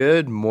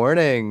Good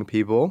morning,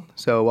 people.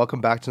 So,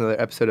 welcome back to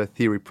another episode of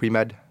Theory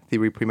Pre-Med.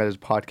 Theory Pre-Med is a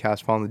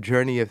podcast following the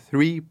journey of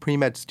three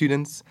pre-med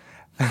students,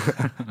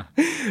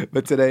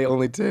 but today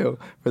only two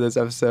for this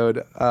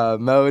episode,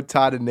 Mo,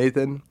 Todd, and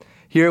Nathan.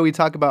 Here we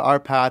talk about our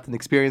path and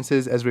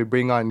experiences as we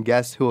bring on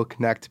guests who will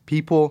connect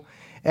people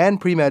and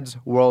pre-meds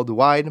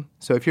worldwide.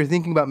 So if you're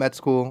thinking about med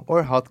school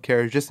or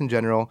healthcare just in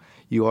general,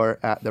 you are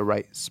at the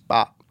right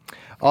spot.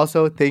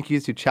 Also, thank you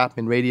to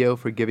Chapman Radio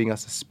for giving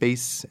us a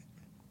space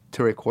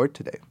to record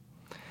today.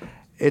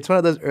 It's one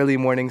of those early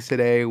mornings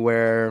today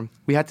where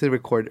we had to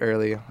record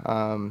early.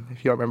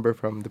 If you don't remember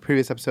from the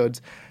previous episodes,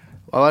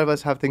 a lot of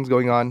us have things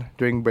going on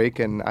during break,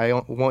 and I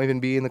won't even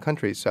be in the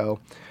country. So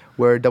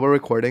we're double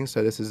recording.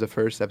 So this is the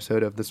first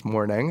episode of this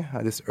morning,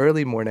 this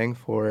early morning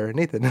for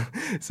Nathan.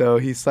 So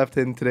he slept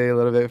in today a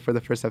little bit for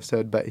the first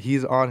episode, but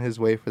he's on his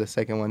way for the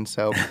second one.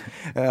 So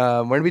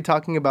we're going to be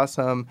talking about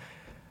some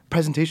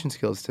presentation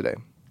skills today.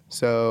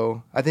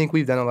 So I think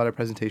we've done a lot of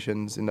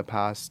presentations in the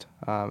past,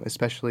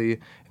 especially in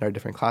our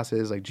different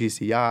classes like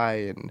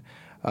GCI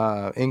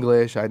and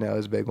English, I know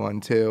is a big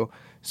one too.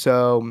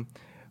 So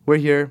we're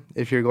here.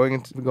 If you're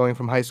going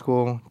from high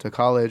school to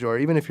college, or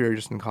even if you're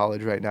just in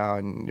college right now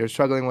and you're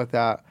struggling with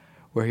that,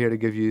 we're here to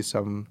give you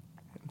some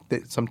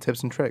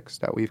tips and tricks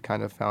that we've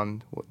kind of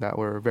found that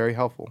were very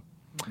helpful.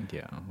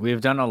 Yeah,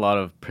 we've done a lot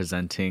of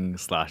presenting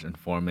 /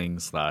 informing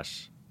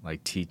 /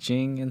 like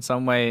teaching in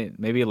some way,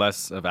 maybe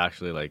less of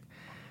actually like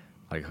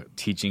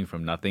teaching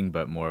from nothing,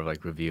 but more of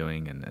like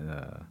reviewing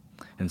and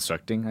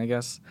instructing, I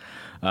guess.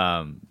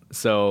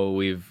 So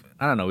we've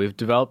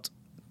developed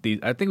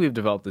I think we've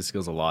developed these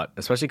skills a lot,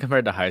 especially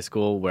compared to high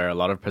school, where a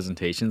lot of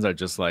presentations are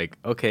just like,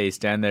 okay,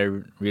 stand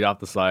there, read off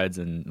the slides,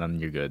 and then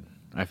you're good.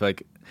 I feel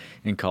like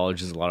in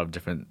college there's a lot of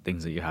different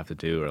things that you have to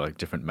do, or like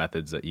different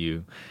methods that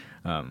you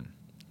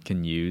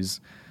can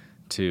use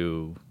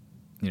to,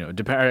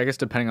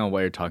 depending on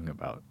what you're talking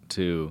about,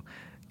 to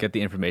get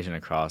the information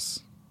across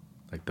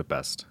like the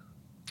best.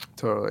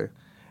 Totally.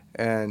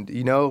 And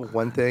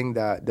one thing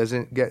that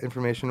doesn't get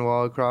information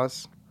well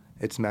across,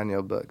 it's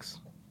manual books.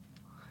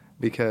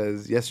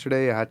 Because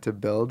yesterday I had to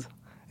build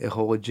a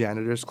whole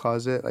janitor's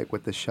closet, like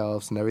with the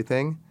shelves and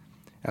everything.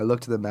 I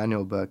looked at the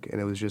manual book and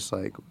it was just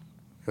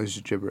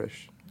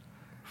gibberish.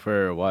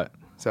 For what?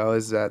 So I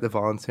was at the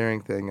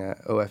volunteering thing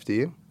at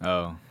OFD.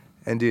 Oh.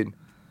 And dude,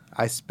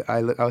 I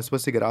was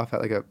supposed to get off at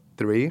like at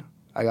 3.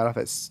 I got off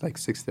at like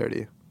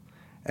 6:30.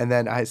 And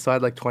then I still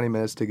had like 20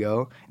 minutes to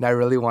go, and I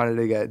really wanted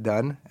to get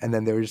done. And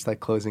then they were just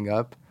like closing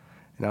up,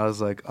 and I was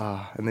like,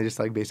 and they just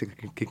like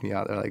basically kicked me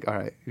out. They're like, all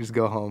right, just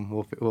go home.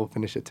 We'll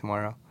finish it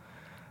tomorrow.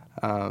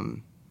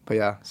 But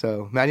yeah,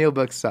 so manual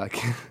books suck.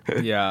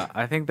 Yeah,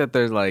 I think that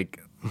they're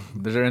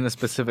in a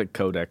specific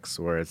codex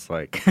where it's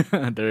like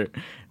they're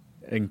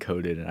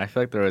encoded, and I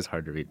feel like they're always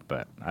hard to read,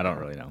 but I don't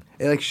really know.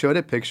 It like showed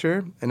a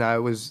picture, and I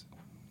was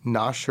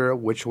not sure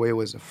which way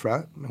was the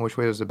front and which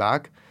way was the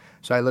back.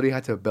 So I literally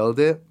had to build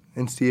it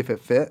and see if it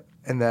fit,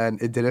 and then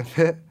it didn't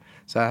fit.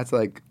 So I had to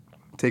like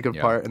take it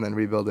apart and then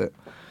rebuild it.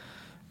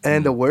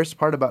 And the worst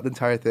part about the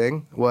entire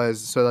thing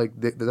was,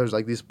 there's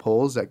like these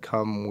poles that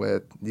come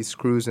with these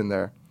screws in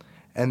there.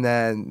 And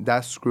then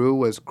that screw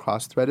was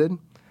cross-threaded.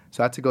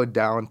 So I had to go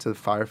down to the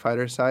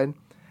firefighter side.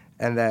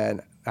 And then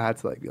I had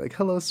to be like,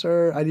 hello,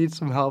 sir, I need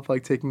some help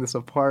like taking this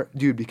apart.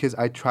 Dude, because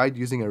I tried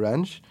using a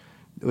wrench,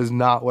 it was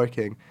not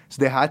working.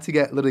 So they had to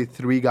get literally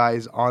 3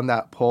 guys on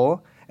that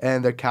pole,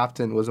 and their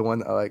captain was the one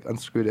that like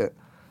unscrewed it.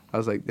 I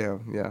was like,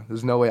 damn, yeah,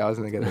 there's no way I was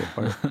gonna get it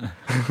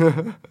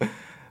apart.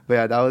 But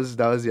yeah, that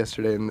was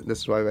yesterday, and this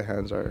is why my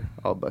hands are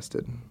all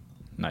busted.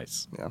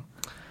 Nice. Yeah.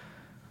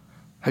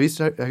 Have you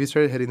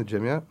started hitting the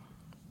gym yet?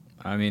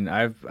 I mean,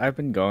 I've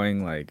been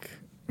going like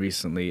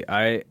recently.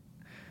 I've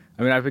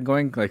been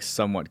going like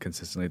somewhat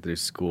consistently through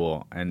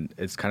school, and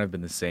it's kind of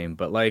been the same.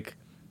 But like,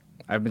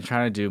 I've been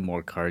trying to do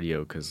more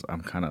cardio because I'm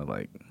kind of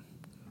like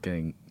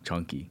getting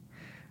chunky.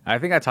 I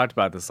think I talked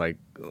about this like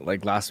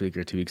last week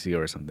or 2 weeks ago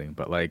or something,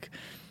 but like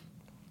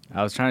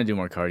I was trying to do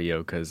more cardio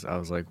because I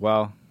was like,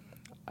 well,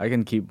 I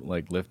can keep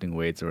like lifting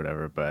weights or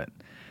whatever, but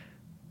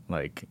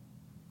like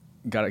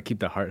gotta keep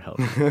the heart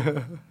healthy,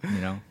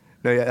 No,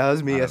 yeah, that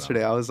was me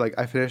yesterday. I was like,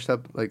 I finished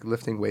up like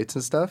lifting weights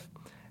and stuff,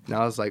 and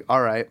I was like,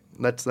 all right,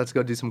 let's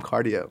go do some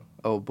cardio.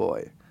 Oh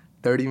boy,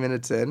 30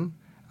 minutes in,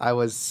 I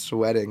was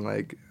sweating.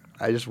 Like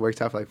I just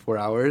worked out for like 4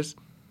 hours,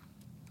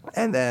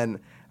 and then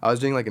I was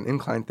doing like an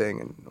incline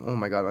thing, and oh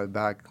my god, my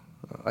back.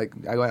 Like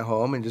I went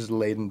home and just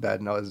laid in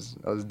bed, and I was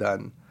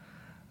done.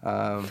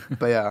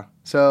 But yeah,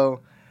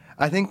 so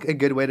I think a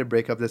good way to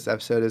break up this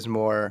episode is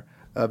more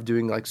of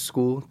doing like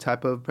school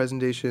type of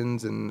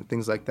presentations and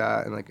things like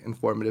that, and like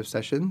informative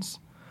sessions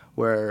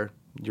where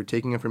you're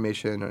taking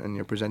information and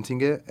you're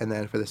presenting it, and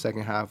then for the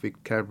second half we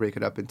kind of break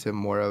it up into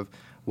more of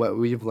what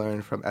we've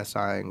learned from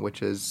SIing,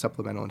 which is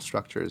supplemental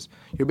instructors.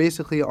 You're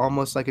basically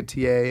almost like a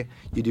TA.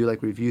 You do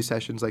like review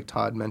sessions like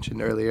Todd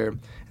mentioned earlier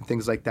and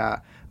things like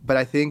that. But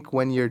I think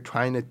when you're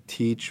trying to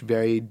teach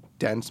very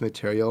dense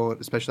material,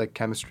 especially like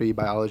chemistry,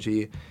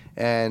 biology,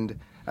 and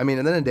I mean,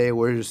 at the end of the day,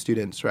 we're just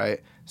students, right?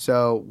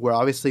 So we're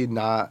obviously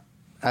not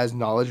as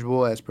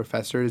knowledgeable as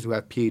professors who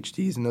have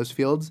PhDs in those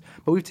fields,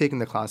 but we've taken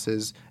the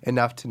classes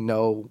enough to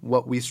know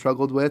what we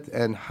struggled with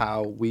and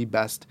how we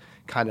best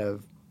kind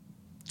of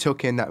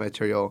took in that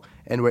material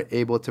and were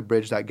able to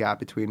bridge that gap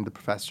between the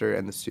professor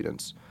and the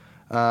students.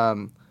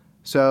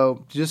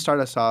 So to just start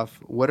us off,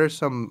 what are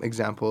some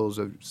examples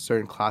of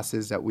certain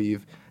classes that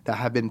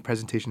have been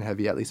presentation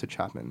heavy, at least at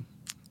Chapman?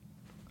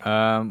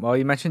 Well,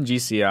 you mentioned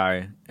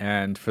GCI,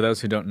 and for those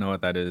who don't know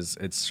what that is,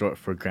 it's short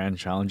for Grand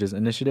Challenges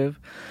Initiative.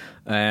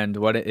 And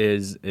what it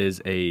is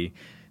a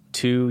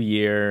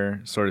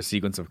 2-year sort of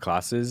sequence of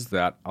classes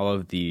that all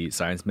of the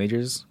science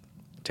majors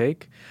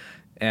take.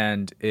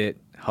 And it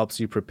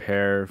helps you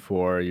prepare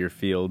for your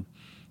field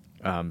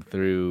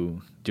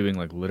through doing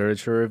like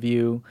literature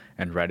review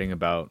and writing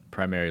about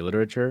primary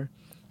literature,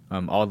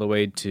 all the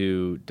way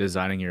to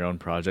designing your own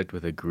project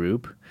with a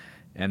group,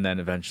 and then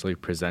eventually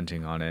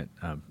presenting on it,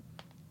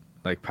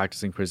 like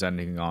practicing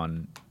presenting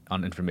on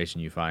information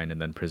you find, and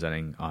then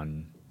presenting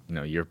on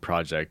your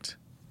project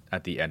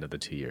at the end of the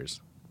 2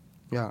 years.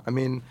 Yeah, I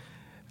mean,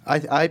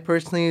 I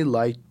personally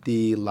liked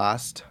the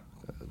last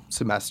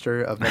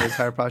semester of that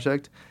entire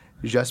project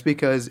just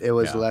because it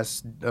was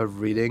less of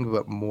reading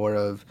but more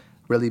of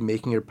really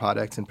making your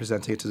product and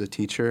presenting it to the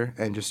teacher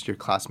and just your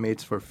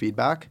classmates for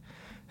feedback.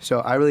 So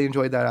I really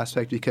enjoyed that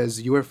aspect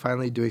because you were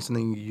finally doing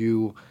something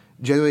you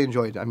genuinely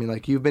enjoyed. I mean,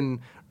 like, you've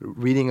been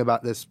reading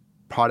about this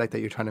product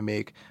that you're trying to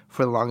make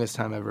for the longest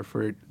time ever,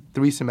 for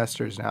 3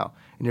 semesters now,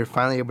 and you're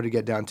finally able to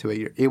get down to it.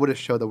 You're able to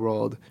show the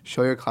world,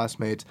 show your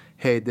classmates,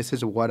 hey, this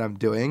is what I'm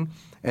doing,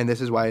 and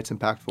this is why it's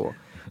impactful.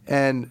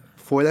 And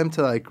for them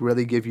to like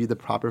really give you the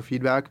proper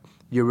feedback,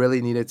 you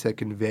really needed to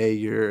convey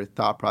your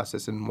thought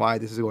process and why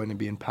this is going to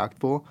be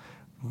impactful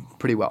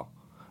pretty well,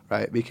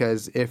 right?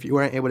 Because if you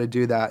weren't able to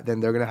do that, then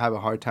they're going to have a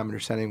hard time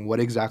understanding what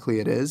exactly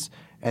it is,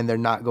 and they're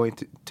not going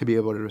to be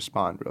able to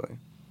respond, really.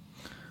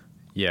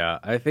 Yeah,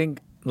 I think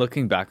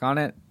looking back on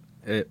it,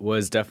 it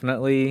was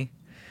definitely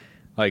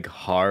like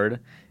hard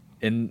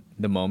in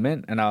the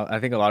moment. And I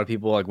think a lot of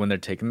people, like when they're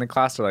taking the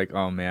class, are like,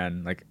 oh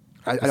man, like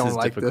I this don't is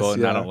like difficult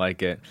this, and I don't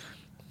like it.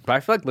 But I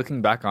feel like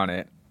looking back on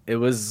it, it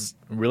was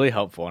really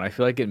helpful. And I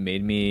feel like it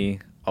made me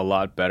a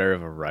lot better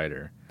of a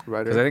writer.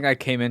 Because I think I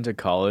came into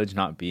college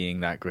not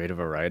being that great of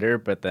a writer,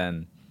 but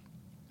then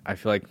I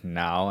feel like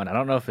now, and I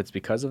don't know if it's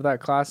because of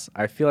that class,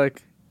 I feel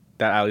like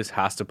that at least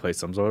has to play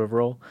some sort of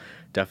role,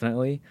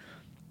 definitely.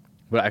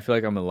 But I feel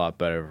like I'm a lot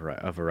better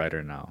of a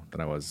writer now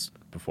than I was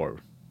before.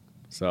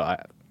 So I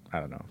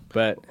don't know.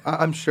 But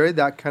I'm sure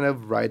that kind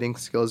of writing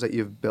skills that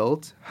you've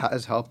built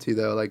has helped you,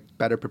 though, like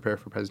better prepare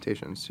for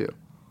presentations too.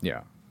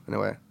 Yeah. In a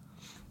way.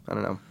 I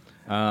don't know.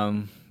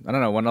 I don't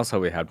know. When else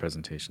have we had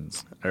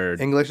presentations? Or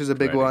English is a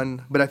big writing?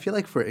 one, but I feel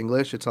like for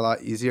English it's a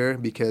lot easier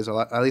because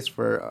at least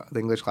for the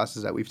English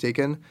classes that we've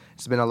taken,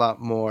 it's been a lot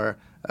more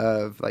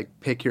of like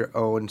pick your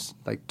own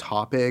like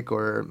topic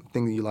or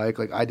thing that you like.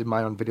 Like I did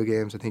mine on video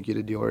games. I think you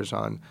did yours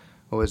on,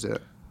 what was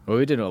it? Well,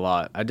 we did a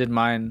lot. I did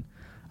one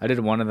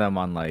of them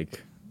on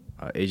like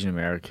Asian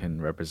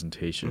American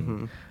representation.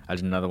 Mm-hmm. I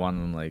did another one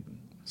on like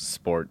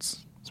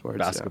sports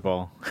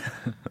basketball.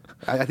 Yeah.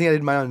 I think I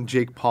did mine on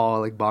Jake Paul,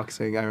 like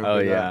boxing. I remember Oh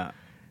that. yeah.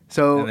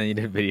 So and then you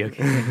did video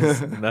games.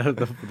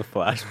 the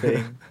flash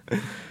thing.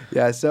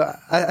 Yeah, so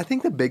I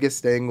think the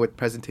biggest thing with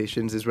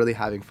presentations is really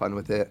having fun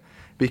with it,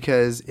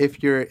 because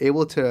if you're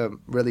able to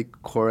really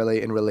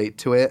correlate and relate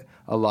to it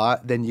a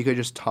lot, then you could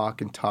just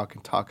talk and talk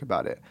and talk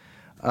about it.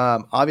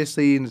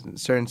 Obviously, in a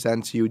certain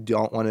sense, you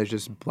don't want to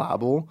just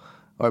babble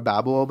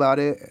about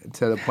it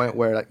to the point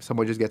where like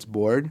someone just gets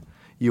bored.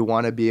 You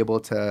want to be able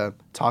to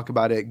talk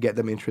about it, get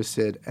them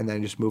interested, and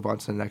then just move on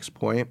to the next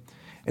point.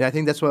 And I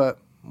think that's what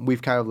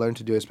we've kind of learned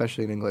to do,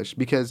 especially in English,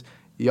 because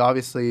you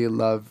obviously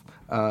love,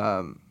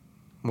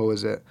 what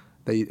was it?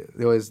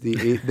 There was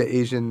the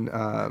Asian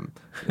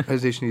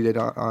presentation you did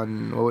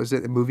on what was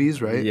it?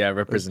 Movies, right? Yeah,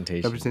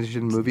 representation.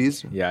 Representation in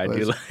movies. Yeah, I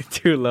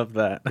do love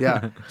that.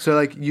 Yeah. So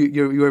like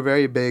you were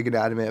very big and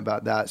adamant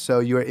about that.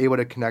 So you were able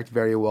to connect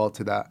very well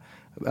to that.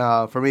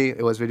 For me,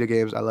 it was video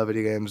games. I love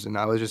video games, and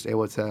I was just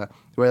able to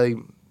really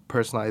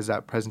personalize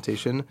that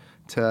presentation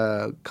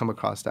to come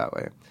across that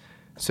way.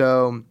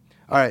 So,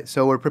 all right.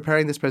 So we're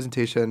preparing this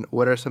presentation.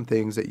 What are some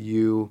things that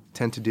you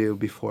tend to do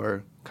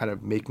before kind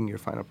of making your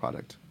final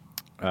product?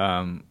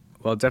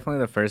 Well, definitely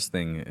the first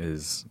thing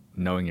is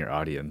knowing your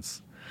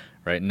audience,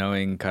 right?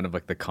 Knowing kind of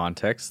like the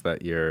context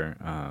that you're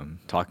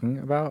talking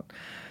about.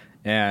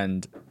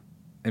 And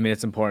I mean,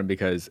 it's important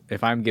because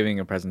if I'm giving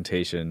a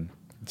presentation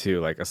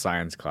to like a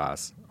science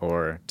class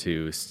or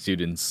to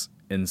students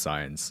in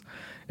science,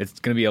 it's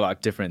going to be a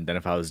lot different than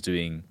if I was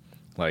doing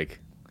like,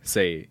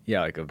 say,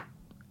 like a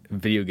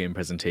video game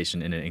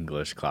presentation in an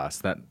English class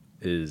that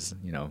is,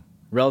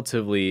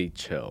 relatively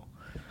chill.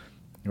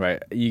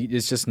 Right.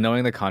 It's just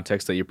knowing the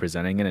context that you're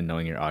presenting in and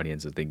knowing your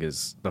audience, I think,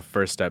 is the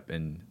first step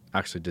in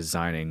actually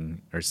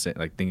designing or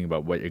like thinking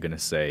about what you're going to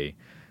say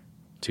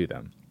to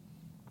them.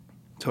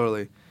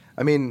 Totally.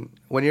 I mean,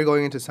 when you're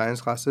going into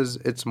science classes,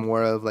 it's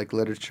more of like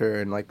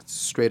literature and like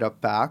straight up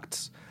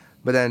facts.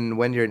 But then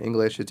when you're in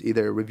English, it's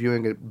either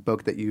reviewing a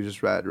book that you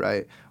just read,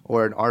 right,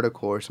 or an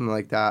article or something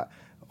like that,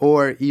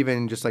 or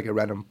even just like a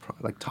random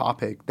like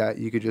topic that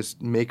you could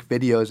just make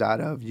videos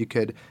out of. You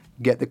could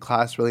get the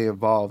class really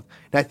involved.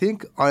 And I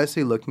think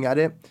honestly, looking at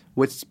it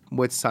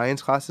with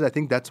science classes, I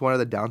think that's one of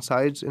the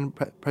downsides in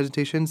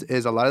presentations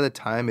is a lot of the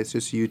time it's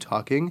just you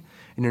talking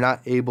and you're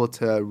not able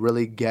to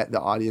really get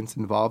the audience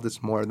involved.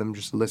 It's more of them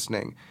just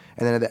listening,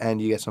 and then at the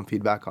end you get some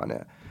feedback on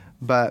it.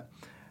 But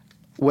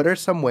what are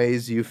some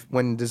ways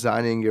when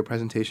designing your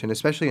presentation,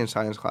 especially in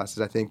science classes,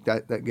 I think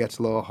that gets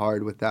a little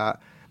hard with that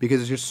because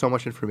there's just so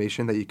much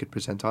information that you could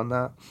present on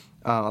that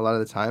a lot of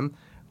the time.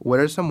 What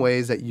are some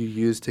ways that you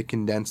use to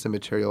condense the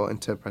material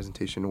into a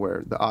presentation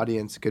where the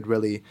audience could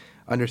really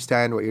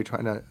understand what you're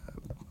trying to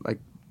like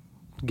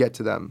get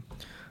to them?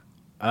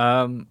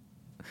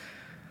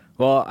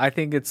 Well, I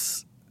think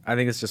it's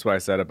just what I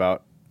said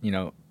about,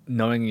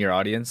 knowing your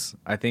audience.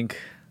 I think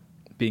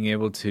being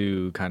able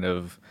to kind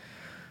of,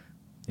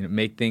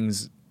 make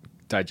things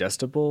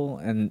digestible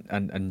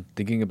and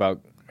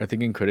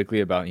thinking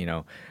critically about,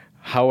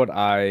 how would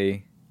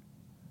I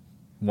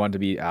want to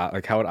be how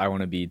would I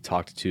want to be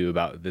talked to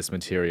about this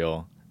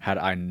material had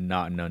I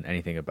not known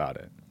anything about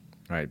it,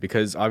 right?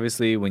 Because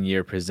obviously when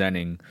you're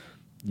presenting,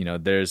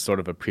 there's sort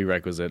of a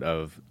prerequisite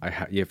of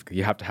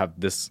you have to have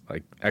this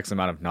like X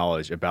amount of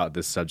knowledge about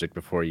this subject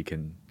before you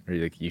can, or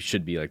like you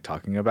should be like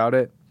talking about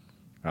it.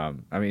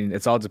 I mean,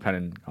 it's all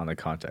dependent on the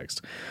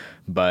context,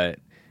 but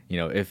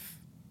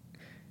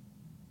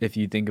if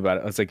you think about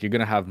it, it's like you're going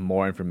to have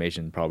more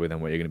information probably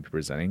than what you're going to be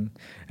presenting.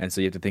 And so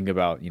you have to think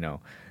about,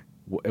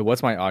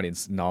 what's my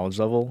audience knowledge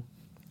level,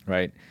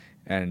 right?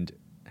 And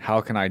how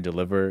can I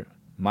deliver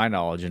my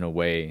knowledge in a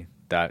way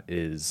that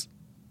is,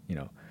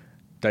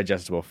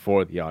 digestible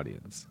for the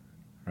audience,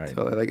 right?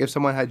 So like if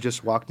someone had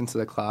just walked into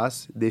the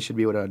class, they should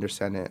be able to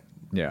understand it.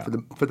 Yeah.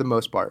 For the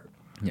most part.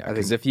 Yeah,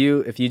 because if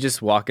you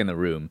just walk in the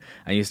room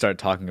and you start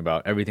talking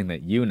about everything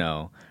that you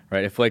know,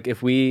 right?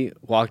 If we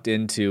walked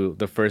into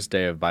the first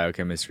day of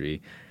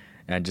biochemistry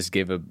and just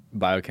gave a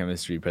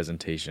biochemistry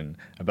presentation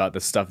about the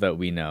stuff that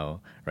we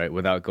know, right,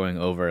 without going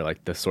over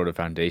like the sort of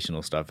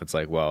foundational stuff, it's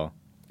like, well,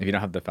 if you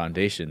don't have the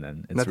foundation,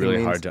 then it's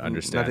really hard to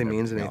understand. Nothing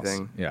means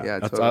anything. Else. Yeah,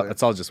 that's totally.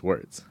 It's all just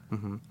words.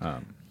 Mm-hmm.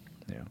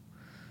 Yeah,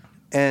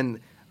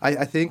 and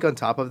I think on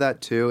top of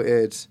that too,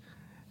 it's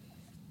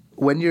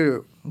when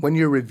you're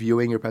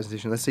reviewing your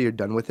presentation, let's say you're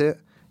done with it,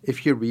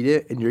 if you read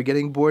it and you're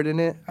getting bored in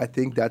it, I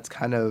think that's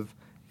kind of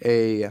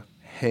a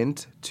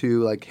hint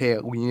to like, hey,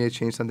 we need to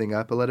change something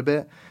up a little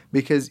bit.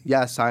 Because,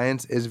 yeah,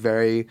 science is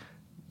very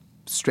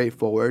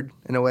straightforward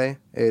in a way.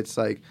 It's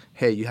like,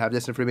 hey, you have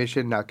this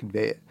information, now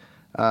convey it.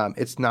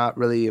 It's not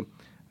really,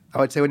 I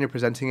would say when you're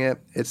presenting it,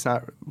 it's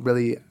not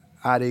really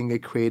adding a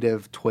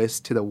creative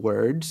twist to the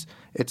words.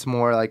 It's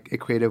more like a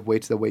creative way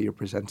to the way you're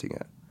presenting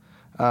it.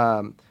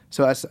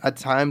 So at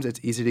times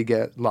it's easy to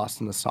get lost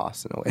in the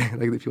sauce in a way,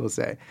 like the people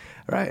say,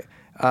 right?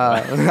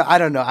 I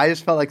don't know. I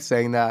just felt like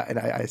saying that, and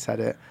I said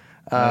it.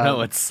 I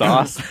know it's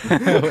sauce,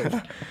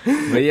 but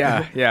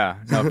yeah,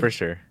 no, for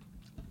sure.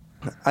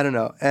 I don't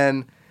know,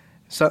 and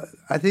so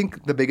I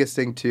think the biggest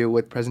thing too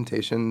with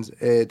presentations,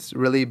 it's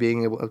really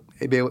being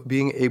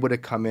able to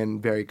come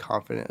in very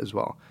confident as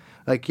well.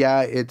 Like,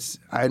 yeah,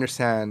 I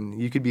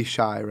understand you could be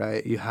shy,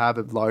 right? You have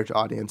a large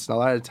audience, and a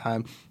lot of the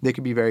time they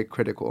could be very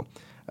critical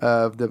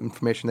of the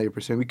information that you're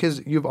pursuing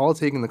because you've all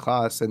taken the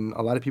class and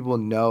a lot of people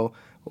know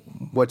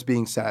what's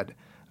being said.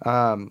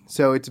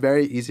 So it's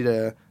very easy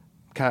to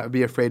kind of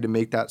be afraid to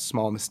make that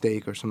small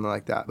mistake or something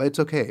like that. But it's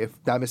okay.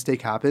 If that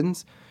mistake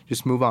happens,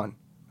 just move on.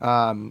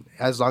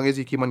 As long as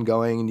you keep on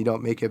going and you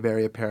don't make it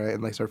very apparent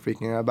and like start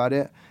freaking out about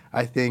it,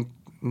 I think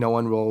no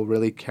one will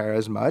really care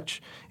as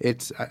much.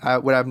 It's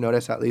what I've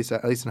noticed at least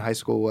in high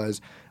school was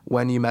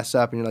when you mess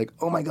up and you're like,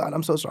 oh my God,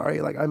 I'm so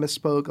sorry. Like I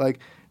misspoke. Like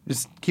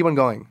just keep on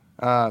going.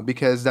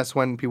 Because that's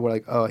when people are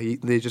like, oh,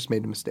 they just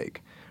made a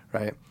mistake,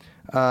 right?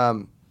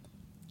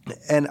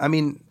 And I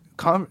mean,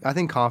 I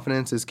think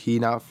confidence is key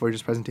not for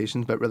just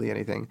presentations, but really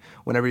anything.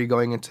 Whenever you're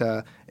going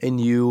into a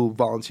new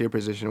volunteer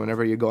position,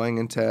 whenever you're going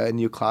into a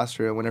new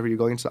classroom, whenever you're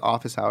going into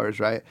office hours,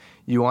 right?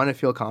 You want to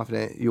feel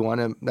confident. You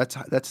want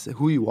to. That's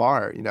who you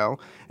are,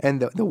 And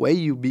the way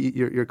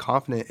you're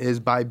confident is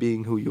by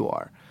being who you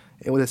are.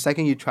 And the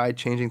second you try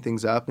changing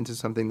things up into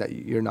something that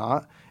you're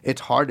not,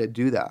 it's hard to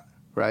do that,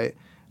 right?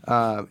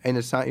 And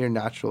it's not your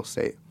natural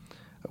state.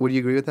 Would you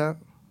agree with that?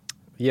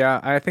 Yeah,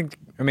 I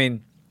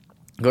mean,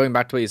 going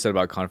back to what you said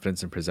about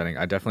confidence in presenting,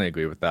 I definitely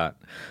agree with that.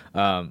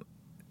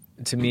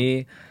 To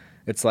me,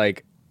 it's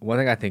like one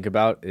thing I think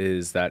about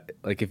is that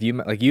like if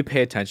you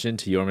pay attention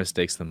to your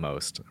mistakes the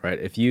most, right?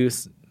 If you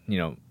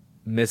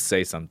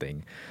missay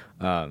something,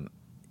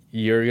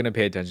 you're gonna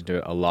pay attention to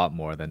it a lot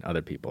more than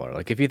other people are.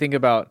 Like if you think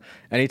about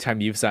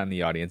anytime you've sat in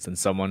the audience and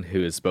someone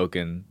who has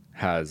spoken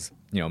has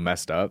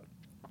messed up.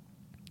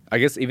 I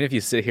guess even if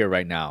you sit here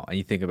right now and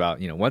you think about,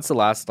 when's the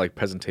last like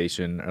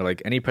presentation or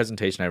like any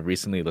presentation I've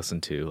recently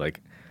listened to, like,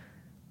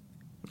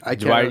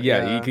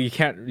 you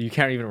can't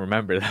even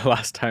remember the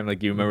last time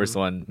like you remember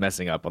someone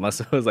messing up unless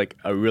it was like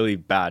a really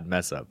bad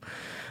mess up.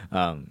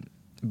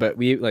 but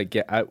we like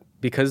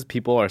because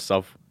people are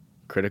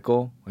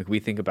self-critical, like we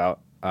think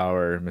about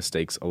our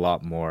mistakes a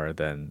lot more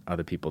than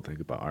other people think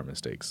about our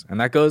mistakes. And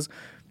that goes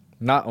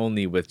not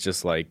only with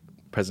just like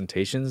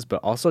presentations, but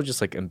also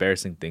just like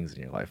embarrassing things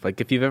in your life. Like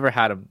if you've ever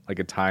had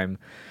a time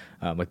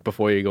like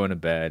before you're going to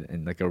bed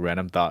and like a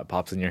random thought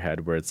pops in your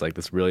head where it's like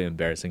this really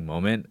embarrassing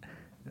moment.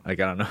 Like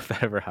I don't know if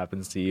that ever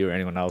happens to you or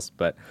anyone else,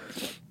 but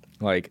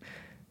like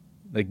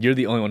you're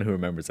the only one who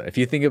remembers that. If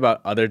you think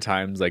about other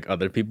times like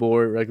other people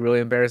were like really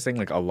embarrassing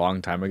like a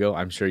long time ago,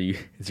 I'm sure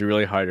it's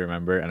really hard to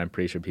remember, and I'm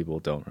pretty sure people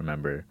don't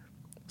remember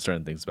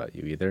certain things about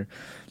you either.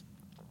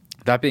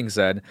 That being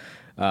said,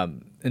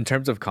 in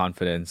terms of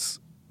confidence,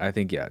 I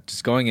think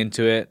just going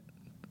into it,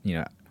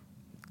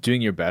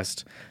 doing your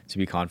best to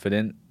be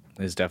confident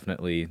is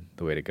definitely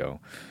the way to go.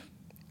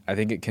 I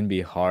think it can be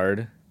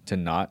hard to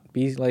not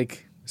be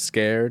like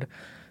scared.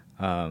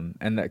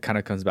 And that kind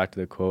of comes back to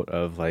the quote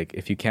of like,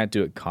 if you can't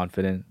do it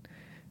confident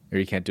or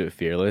you can't do it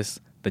fearless,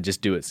 then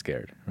just do it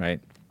scared, right?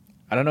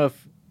 I don't know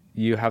if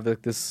you have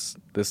like this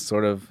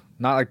sort of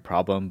not like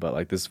problem, but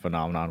like this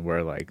phenomenon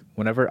where like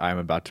whenever I'm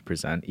about to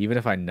present, even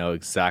if I know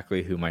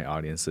exactly who my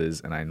audience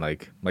is and I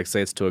like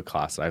say it's to a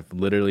class I've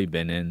literally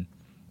been in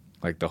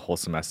like the whole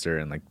semester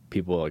and like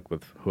people like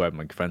with who I'm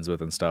like friends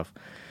with and stuff,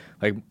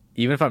 like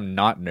even if I'm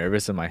not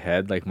nervous in my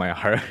head, like my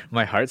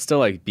heart still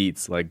like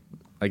beats like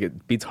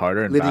it beats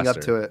harder and leading faster.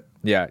 up to it.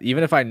 Yeah,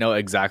 even if I know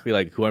exactly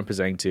like who I'm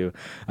presenting to,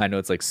 I know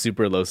it's like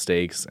super low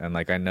stakes, and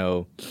like I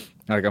know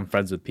like I'm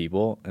friends with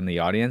people in the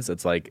audience,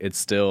 it's like it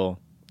still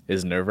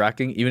is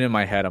nerve-wracking. Even in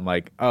my head, I'm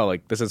like, oh,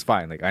 like this is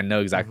fine. Like I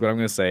know exactly what I'm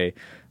gonna say.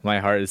 My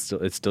heart is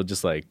still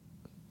just like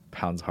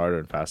pounds harder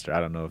and faster.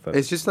 I don't know if that's...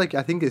 It's just like,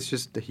 I think it's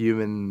just the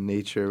human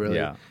nature, really.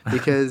 Yeah.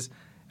 Because,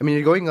 I mean,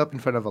 you're going up in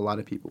front of a lot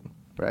of people,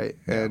 right?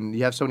 Yeah. And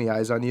you have so many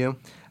eyes on you.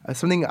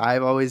 Something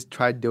I've always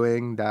tried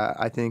doing that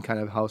I think kind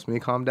of helps me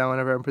calm down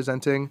whenever I'm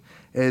presenting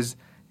is,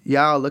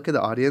 I'll look at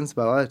the audience,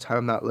 but a lot of the time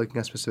I'm not looking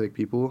at specific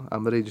people.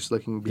 I'm literally just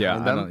looking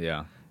behind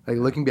them. Like,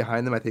 looking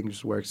behind them, I think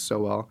just works so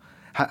well.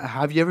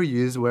 Have you ever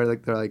used where,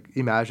 like, they're, like,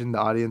 imagine the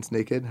audience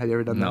naked? Have you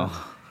ever done that? No.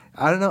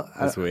 I don't know.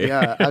 That's weird.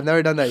 Yeah, I've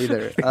never done that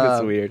either.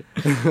 That's weird.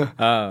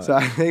 So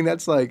I think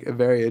that's, like, a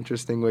very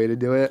interesting way to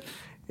do it.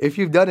 If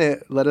you've done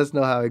it, let us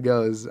know how it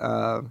goes in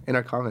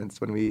our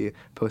comments when we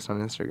post on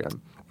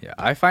Instagram. Yeah,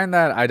 I find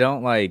that I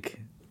don't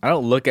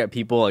look at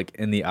people like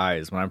in the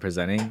eyes when I'm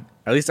presenting.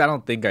 At least I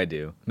don't think I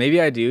do.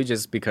 Maybe I do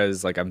just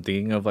because like I'm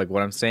thinking of like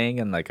what I'm saying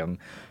and like I'm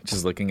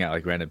just looking at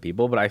like random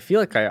people. But I feel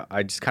like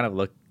I just kind of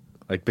look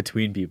like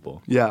between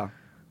people. Yeah.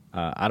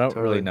 I don't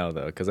really know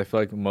though, because I feel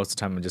like most of the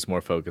time I'm just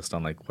more focused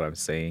on like what I'm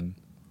saying.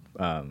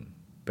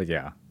 But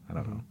yeah, I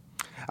don't know.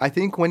 I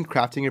think when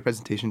crafting your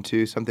presentation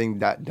too, something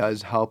that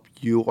does help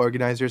you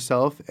organize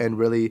yourself and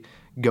really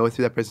go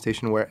through that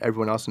presentation where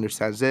everyone else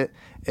understands it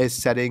is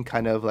setting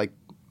kind of like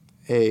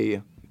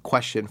a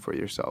question for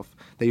yourself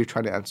that you're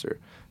trying to answer.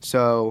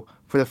 So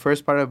for the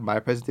first part of my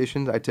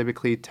presentations, I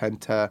typically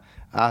tend to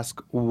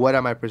ask, what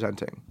am I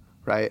presenting,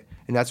 right?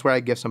 And that's where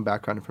I give some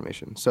background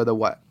information. So the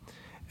what.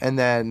 And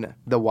then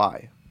the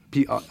why.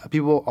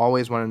 People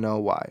always want to know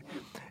why.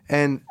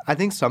 And I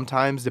think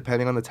sometimes,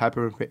 depending on the type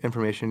of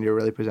information you're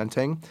really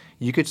presenting,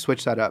 you could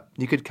switch that up.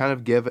 You could kind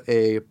of give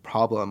a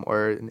problem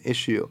or an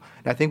issue.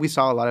 And I think we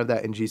saw a lot of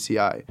that in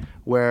GCI,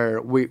 where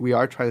we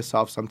are trying to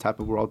solve some type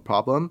of world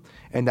problem,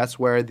 and that's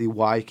where the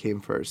why came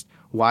first.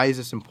 Why is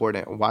this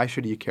important? Why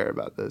should you care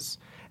about this?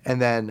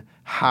 And then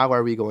how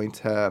are we going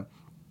to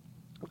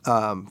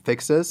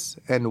fix this,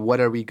 and what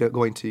are we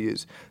going to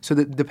use? So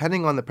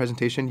depending on the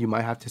presentation, you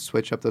might have to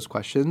switch up those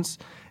questions.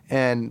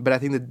 But I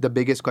think the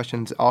biggest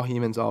questions all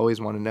humans always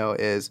want to know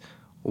is,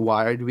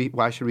 why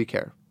should we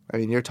care? I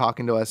mean, you're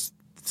talking to us.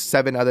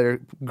 7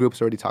 other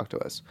groups already talked to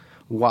us.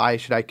 Why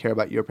should I care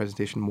about your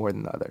presentation more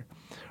than the other,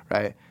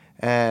 right?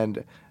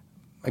 And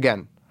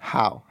again,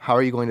 how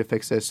are you going to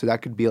fix this? So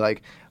that could be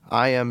like,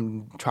 I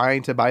am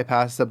trying to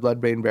bypass the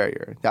blood-brain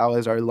barrier. That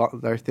was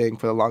our thing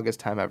for the longest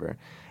time ever,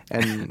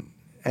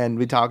 and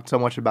we talked so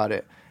much about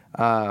it.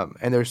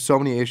 And there's so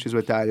many issues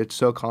with that. It's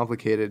so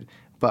complicated.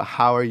 But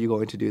how are you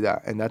going to do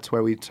that? And that's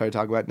where we started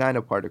talking about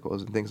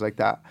nanoparticles and things like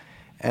that.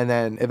 And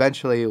then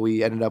eventually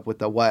we ended up with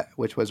the what,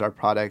 which was our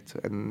product.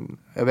 And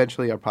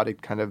eventually our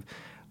product kind of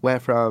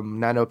went from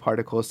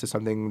nanoparticles to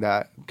something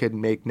that could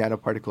make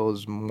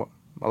nanoparticles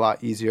a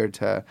lot easier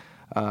to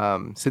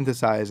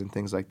synthesize and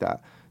things like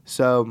that.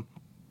 So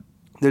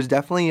there's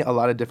definitely a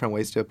lot of different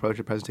ways to approach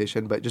a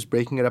presentation, but just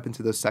breaking it up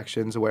into those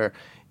sections where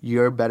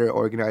you're better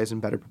organized and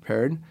better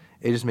prepared,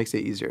 it just makes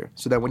it easier.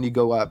 So that when you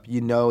go up,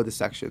 you know the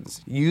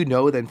sections. You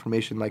know the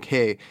information like,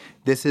 hey,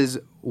 this is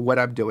what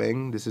I'm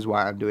doing, this is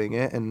why I'm doing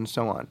it, and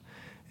so on.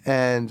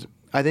 And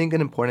I think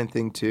an important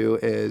thing too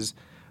is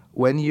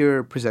when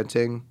you're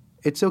presenting,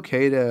 it's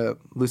okay to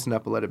loosen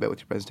up a little bit with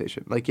your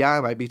presentation. Like, yeah,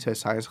 it might be to a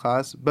science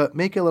class, but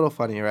make it a little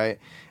funny, right?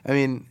 I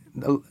mean,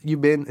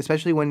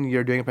 especially when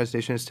you're doing a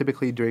presentation, it's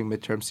typically during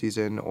midterm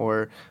season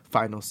or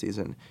final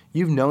season.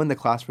 You've known the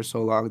class for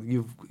so long,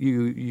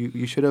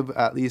 you should have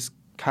at least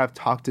kind of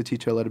talk to the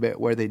teacher a little bit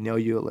where they know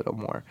you a little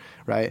more,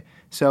 right?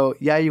 So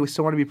yeah, you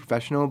still want to be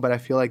professional, but I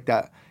feel like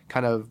that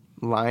kind of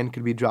line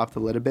could be dropped a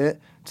little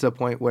bit to the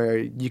point where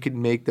you could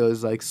make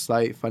those like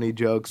slight funny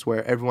jokes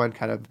where everyone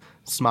kind of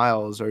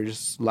smiles or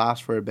just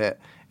laughs for a bit,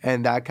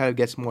 and that kind of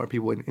gets more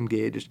people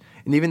engaged.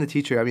 And even the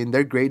teacher, I mean,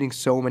 they're grading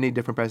so many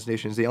different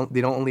presentations. They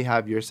don't only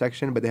have your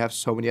section, but they have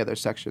so many other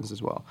sections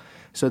as well.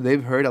 So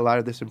they've heard a lot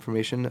of this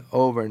information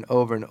over and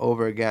over and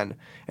over again,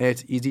 and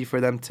it's easy for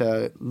them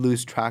to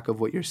lose track of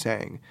what you're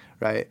saying,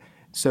 right?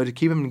 So to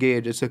keep them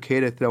engaged, it's okay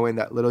to throw in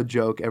that little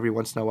joke every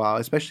once in a while,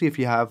 especially if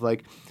you have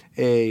like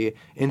a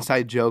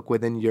inside joke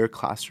within your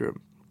classroom.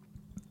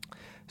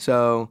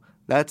 So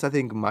that's, I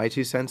think, my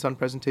 2 cents on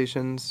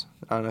presentations.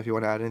 I don't know if you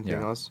want to add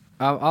anything else.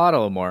 I'll add a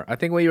little more. I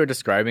think what you were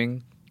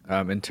describing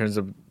in terms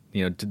of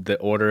the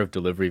order of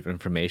delivery of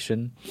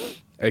information,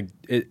 it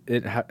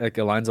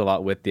aligns a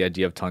lot with the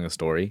idea of telling a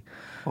story.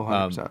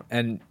 100%.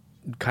 And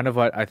kind of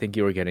what I think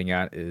you were getting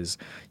at is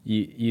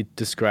you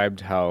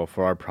described how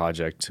for our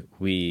project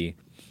we're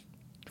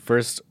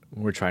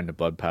trying to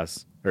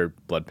bypass the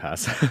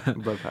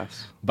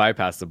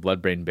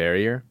blood-brain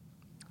barrier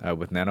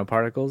with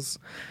nanoparticles,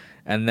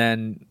 and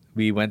then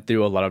we went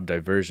through a lot of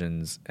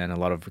diversions and a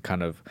lot of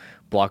kind of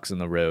blocks in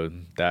the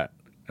road that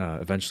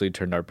eventually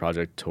turned our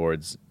project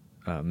towards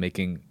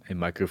making a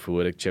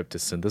microfluidic chip to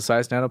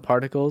synthesize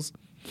nanoparticles.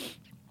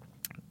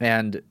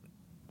 And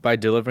by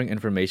delivering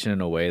information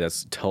in a way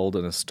that's told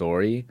in a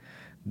story,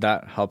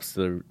 that helps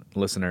the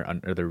listener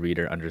or the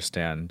reader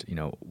understand,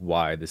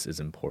 why this is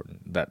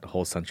important. That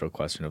whole central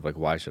question of like,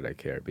 why should I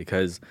care?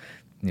 Because,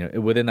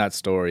 within that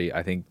story,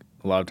 I think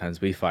a lot of times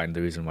we find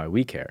the reason why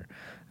we care,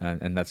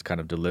 and that's kind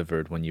of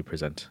delivered when you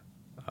present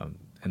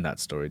in that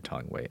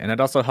storytelling way. And it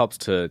also helps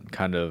to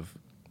kind of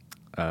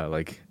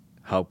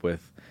help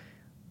with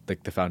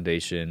like the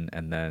foundation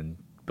and then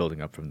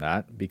building up from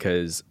that,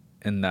 because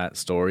in that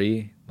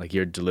story, like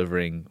you're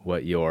delivering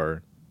what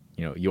your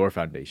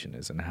foundation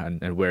is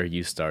and where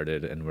you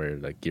started and where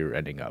like you're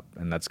ending up,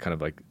 and that's kind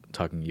of like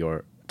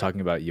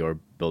talking about your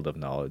build of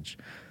knowledge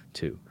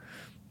too.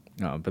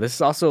 But this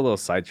is also a little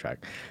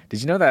sidetrack.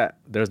 Did you know that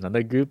there's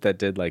another group that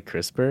did like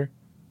CRISPR?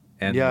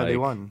 And they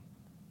won.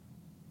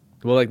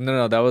 Well, like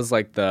no, that was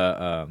like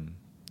the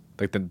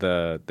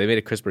they made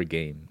a CRISPR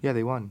game. Yeah,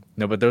 they won.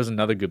 No, but there was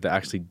another group that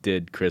actually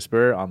did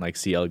CRISPR on like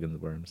C.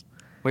 elegans worms.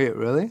 Wait,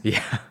 really?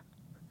 Yeah.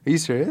 Are you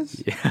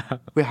serious? Yeah.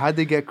 Wait, how'd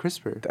they get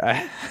CRISPR?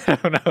 I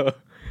don't know.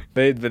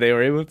 But they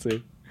were able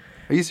to.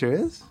 Are you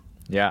serious?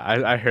 Yeah,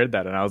 I heard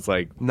that and I was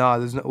like, no,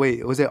 there's no.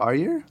 Wait, was it our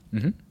year?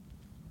 Mm-hmm.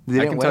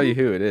 I can tell you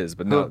who it is,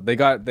 but no,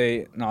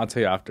 I'll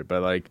tell you after.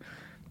 But like,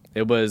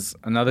 it was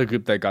another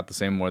group that got the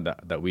same award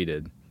that we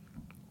did.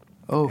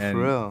 Oh, for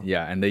real?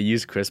 Yeah, and they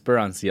used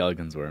CRISPR on C.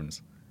 elegans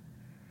worms.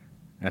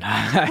 And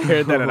I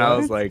heard that, and I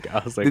was like,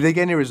 did they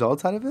get any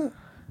results out of it?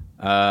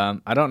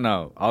 I don't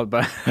know.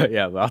 But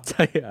I'll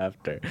tell you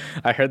after.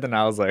 I heard that, and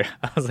I was like,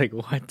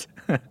 what?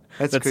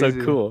 That's crazy.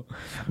 So cool.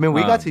 I mean,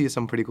 we got to use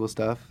some pretty cool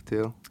stuff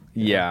too.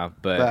 Yeah,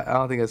 but I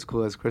don't think it's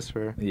cool as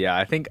CRISPR. Yeah,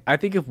 I think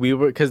if we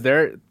were, because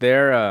their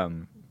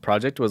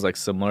project was like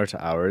similar to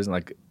ours, and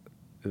like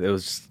it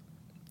was just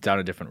down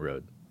a different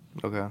road.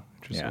 Okay,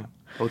 interesting. Yeah.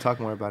 We'll talk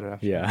more about it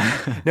after.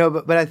 Yeah. No,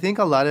 but I think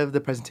a lot of the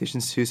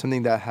presentations too,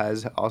 something that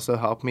has also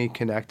helped me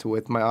connect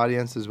with my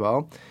audience as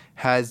well,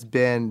 has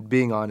been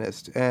being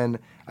honest. And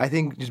I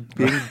think just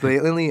being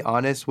blatantly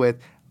honest with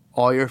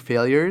all your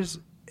failures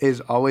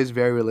is always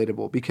very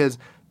relatable, because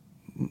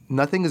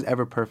nothing is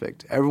ever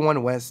perfect.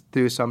 Everyone went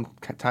through some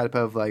type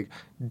of like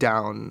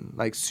down,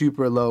 like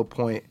super low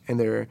point in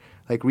their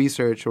like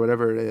research or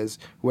whatever it is,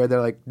 where they're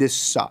like, this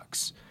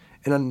sucks.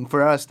 And then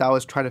for us, that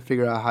was trying to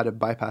figure out how to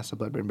bypass the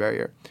blood-brain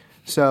barrier.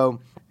 So,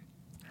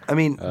 I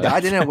mean,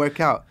 that didn't work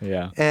out.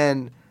 Yeah.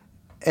 And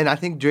I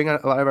think during a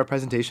lot of our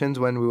presentations,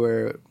 when we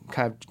were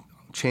kind of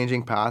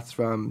changing paths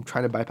from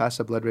trying to bypass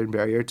the blood-brain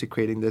barrier to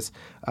creating this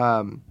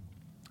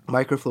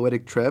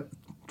microfluidic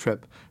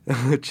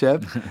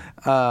chip,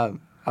 a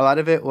lot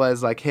of it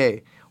was like,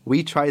 hey,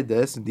 we tried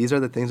this, and these are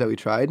the things that we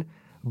tried,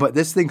 but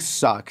this thing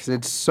sucks.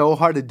 It's so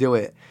hard to do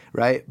it,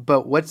 right?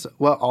 But what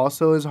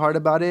also is hard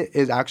about it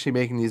is actually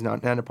making these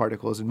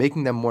nanoparticles and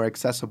making them more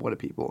accessible to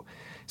people.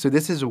 So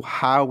this is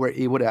how we're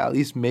able to at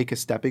least make a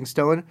stepping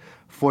stone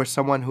for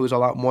someone who's a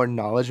lot more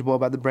knowledgeable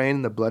about the brain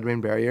and the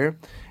blood-brain barrier.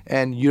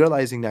 And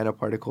utilizing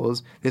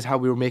nanoparticles is how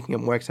we were making it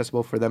more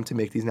accessible for them to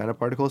make these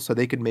nanoparticles so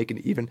they could make an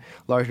even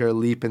larger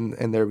leap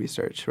in their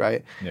research,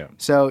 right? Yeah.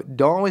 So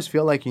don't always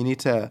feel like you need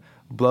to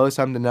blow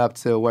something up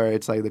to where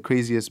it's like the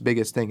craziest,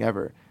 biggest thing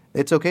ever.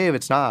 It's okay if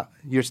it's not.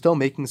 You're still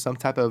making some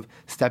type of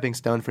stepping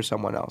stone for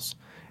someone else.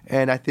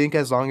 And I think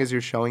as long as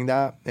you're showing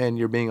that and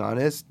you're being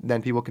honest,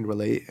 then people can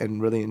relate and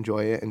really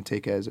enjoy it and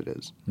take it as it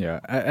is. Yeah.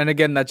 And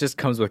again, that just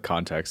comes with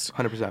context.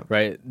 100%.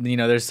 Right?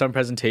 There's some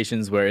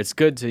presentations where it's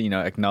good to,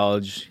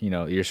 acknowledge,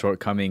 your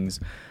shortcomings,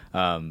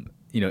 in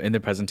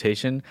the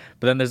presentation.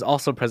 But then there's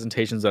also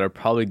presentations that are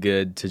probably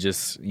good to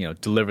just,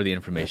 deliver the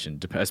information,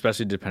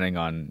 especially depending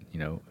on,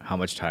 how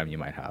much time you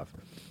might have.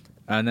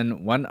 And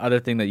then one other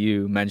thing that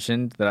you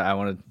mentioned that I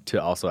wanted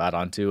to also add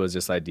on to was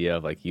this idea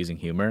of like using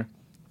humor.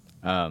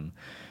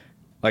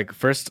 Like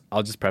first,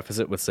 I'll just preface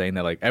it with saying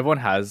that like everyone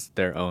has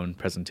their own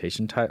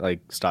presentation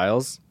like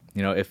styles.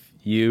 You know, if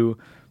you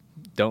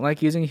don't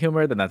like using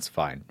humor, then that's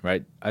fine,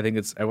 right? I think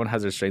it's everyone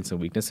has their strengths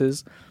and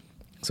weaknesses.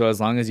 So as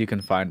long as you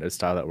can find a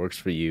style that works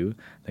for you,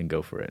 then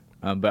go for it.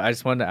 But I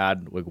just wanted to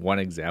add like one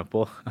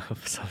example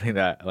of something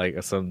that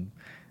like some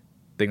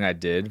thing I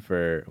did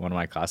for one of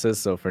my classes.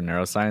 So for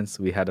neuroscience,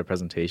 we had a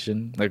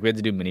presentation. Like we had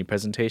to do mini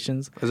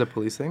presentations. Is it a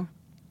police thing?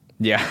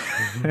 Yeah,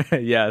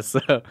 yeah.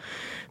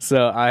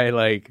 So I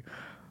like,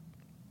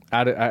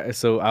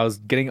 so I was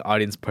getting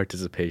audience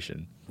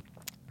participation,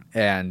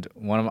 and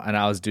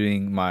I was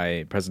doing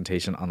my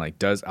presentation on like,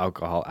 does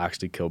alcohol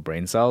actually kill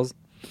brain cells?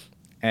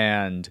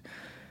 And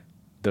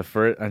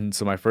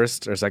so my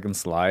first or second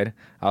slide,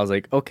 I was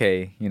like,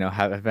 okay, you know,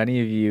 have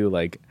any of you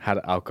like had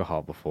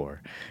alcohol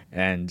before?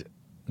 And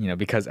you know,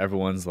 because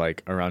everyone's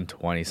like around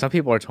 20. Some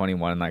people are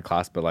 21 in that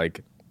class, but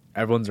like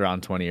everyone's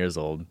around 20 years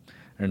old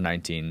or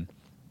 19.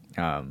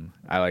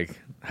 I like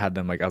had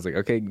them like, I was like,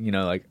 okay, you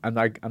know, like I'm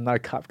not a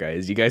cop,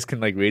 guys. You guys can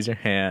like raise your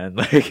hand.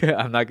 Like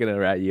I'm not gonna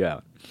rat you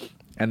out.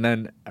 And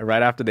then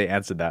right after they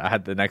answered that, I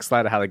had the next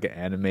slide. I had like an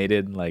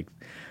animated like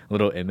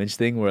little image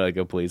thing where like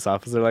a police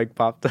officer like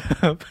popped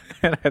up,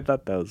 and I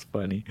thought that was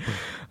funny.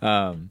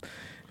 And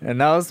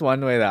that was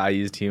one way that I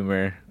used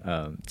humor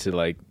to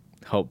like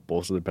help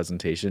bolster the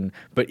presentation.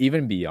 But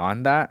even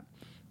beyond that,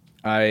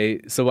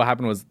 so what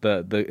happened was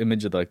the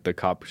image of like the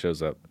cop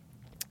shows up,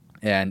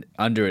 and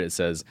under it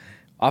says,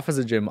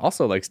 Officer Jim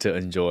also likes to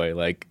enjoy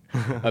like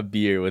a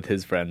beer with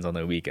his friends on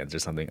the weekends or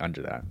something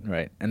under that,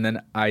 right? And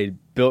then I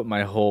built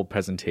my whole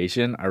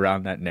presentation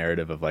around that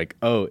narrative of like,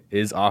 oh,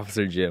 is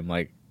Officer Jim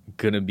like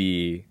gonna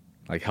be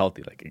like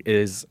healthy?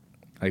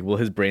 Like will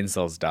his brain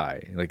cells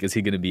die? Like is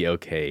he gonna be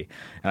okay?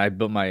 And I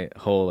built my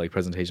whole like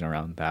presentation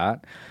around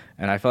that.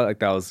 And I felt like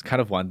that was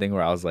kind of one thing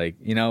where I was like,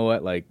 you know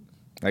what, like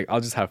I'll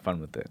just have fun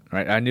with it,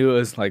 right? I knew it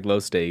was like low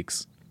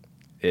stakes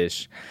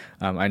ish.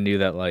 I knew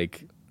that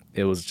like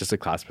it was just a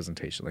class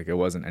presentation. Like it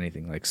wasn't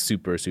anything like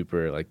super,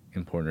 super like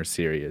important or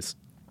serious,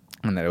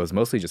 and that it was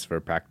mostly just for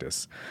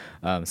practice.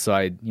 So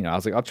I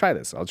was like, I'll try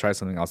this. I'll try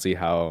something. I'll see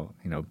how,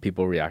 you know,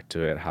 people react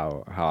to it,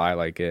 how I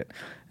like it.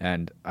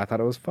 And I thought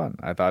it was fun.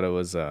 I thought it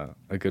was a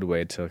good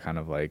way to kind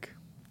of like,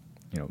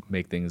 you know,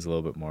 make things a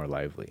little bit more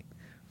lively.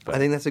 But, I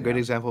think that's a great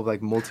example of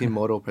like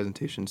multimodal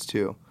presentations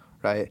too,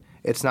 right?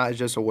 It's not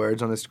just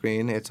words on the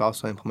screen. It's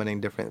also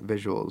implementing different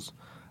visuals,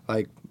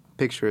 like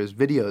pictures,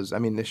 videos. I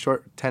mean, the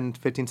short 10,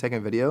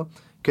 15-second video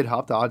could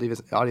help the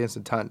audience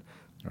a ton.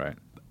 Right.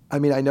 I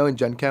mean, I know in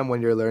Gen Chem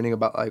when you're learning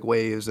about like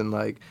waves and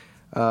like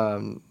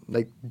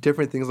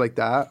different things like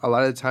that, a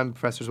lot of the time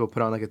professors will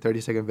put on like a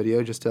 30-second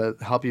video just to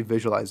help you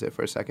visualize it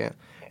for a second.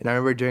 And I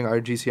remember during our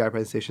GCI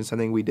presentation,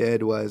 something we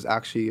did was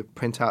actually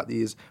print out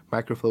these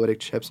microfluidic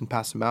chips and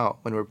pass them out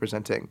when we're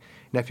presenting.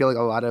 And I feel like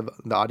a lot of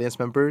the audience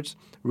members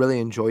really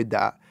enjoyed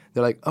that.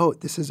 They're like, oh,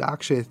 this is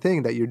actually a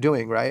thing that you're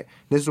doing, right?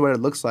 This is what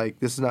it looks like.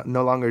 This is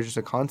no longer just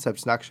a concept.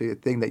 It's actually a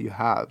thing that you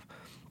have.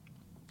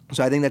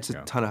 So I think that's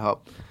a ton of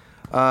help.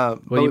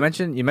 Well, you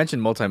mentioned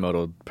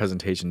multimodal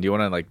presentation. Do you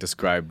want to like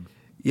describe?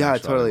 Yeah,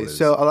 totally.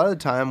 So a lot of the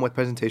time with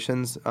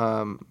presentations,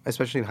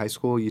 especially in high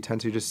school, you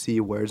tend to just see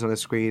words on the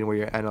screen where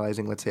you're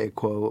analyzing, let's say, a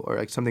quote or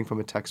like something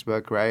from a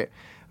textbook, right?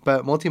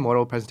 But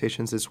multimodal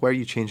presentations is where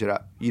you change it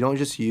up. You don't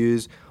just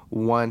use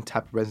one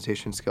type of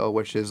presentation skill,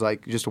 which is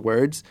like just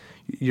words.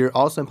 You're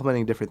also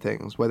implementing different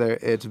things, whether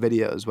it's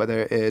videos,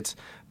 whether it's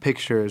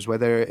pictures,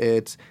 whether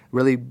it's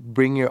really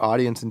bringing your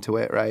audience into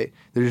it, right?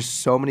 There's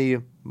so many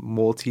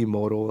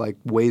multimodal like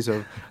ways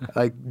of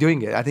like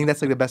doing it. I think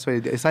that's like the best way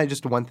to do it. It's not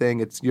just one thing.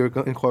 It's you're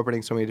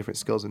incorporating so many different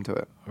skills into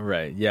it.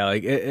 Right. Yeah.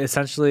 Like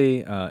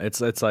essentially,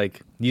 it's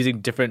like using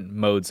different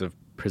modes of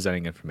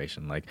presenting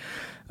information, like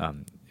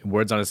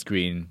words on a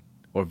screen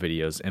or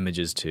videos,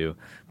 images too,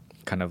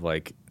 kind of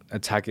like not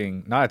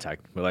attacking,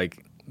 but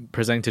like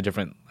presenting to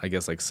different, I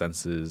guess, like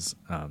senses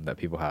that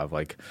people have.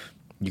 Like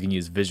you can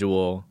use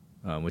visual,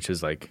 which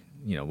is like,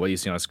 you know, what you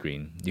see on a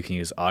screen. You can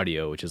use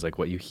audio, which is like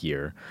what you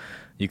hear.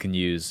 You can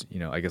use, you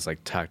know, I guess like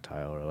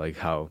tactile, or like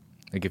how,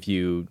 like if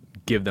you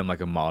give them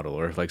like a model,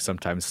 or like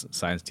sometimes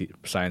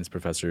science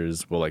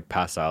professors will like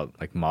pass out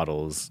like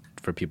models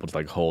for people to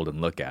like hold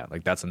and look at.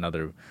 Like that's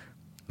another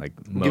like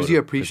mode gives you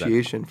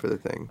appreciation for the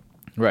thing.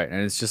 Right,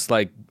 and it's just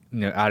like,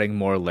 you know, adding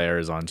more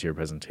layers onto your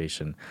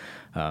presentation,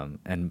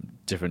 and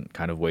different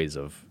kind of ways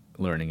of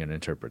learning and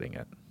interpreting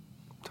it.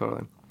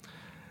 Totally.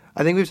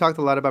 I think we've talked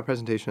a lot about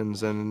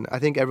presentations, and I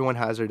think everyone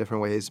has their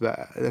different ways, but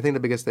I think the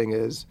biggest thing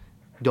is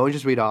don't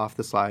just read off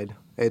the slide.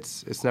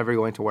 It's never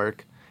going to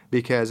work,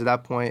 because at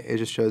that point it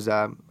just shows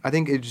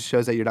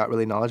that you're not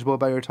really knowledgeable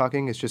about your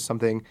talking. It's just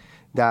something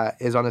that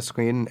is on a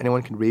screen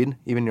anyone can read,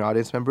 even your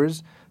audience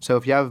members. So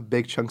if you have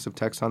big chunks of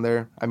text on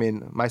there, I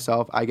mean,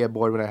 myself, I get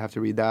bored when I have to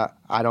read that.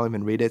 I don't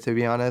even read it, to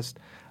be honest.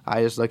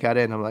 I just look at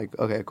it and I'm like,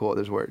 okay, cool,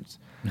 there's words.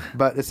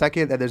 But the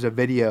second that there's a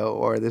video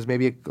or there's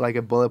maybe like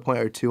a bullet point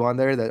or two on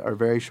there that are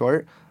very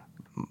short,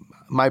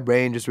 my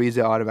brain just reads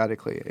it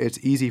automatically. It's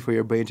easy for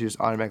your brain to just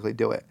automatically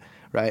do it,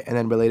 right? And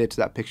then relate it to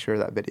that picture or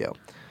that video.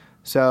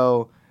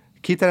 So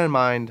keep that in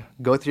mind.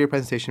 Go through your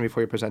presentation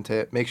before you present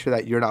it. Make sure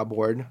that you're not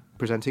bored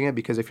presenting it,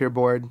 because if you're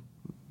bored,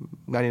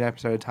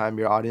 99% of the time,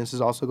 your audience is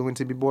also going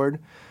to be bored.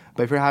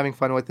 But if you're having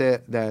fun with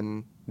it,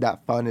 then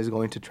that fun is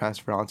going to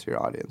transfer onto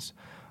your audience.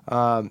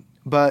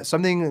 But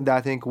something that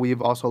I think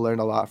we've also learned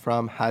a lot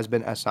from has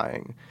been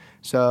SIing.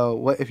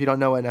 So if you don't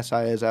know what an SI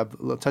is, I've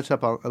touched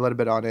up a little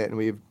bit on it, and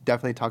we've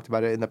definitely talked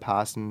about it in the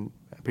past in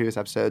previous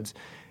episodes.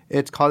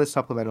 It's called a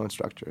supplemental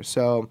instructor.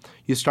 So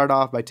you start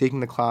off by taking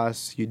the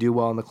class, you do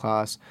well in the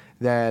class,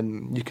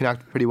 then you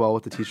connect pretty well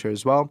with the teacher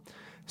as well.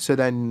 So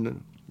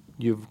then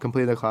you've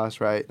completed the class,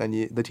 right?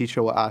 Then the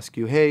teacher will ask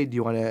you, hey, do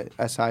you want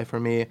to SI for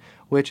me?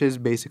 Which is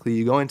basically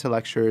you go into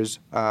lectures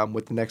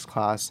with the next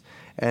class,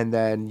 and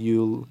then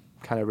you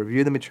kind of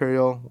review the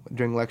material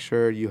during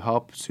lecture. You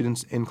help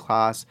students in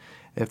class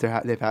if they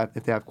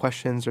have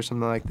questions or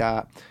something like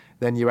that.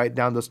 Then you write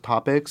down those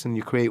topics and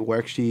you create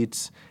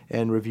worksheets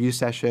and review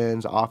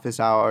sessions, office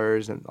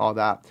hours, and all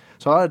that.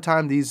 So a lot of the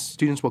time, these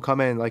students will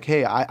come in like,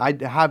 hey, I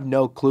have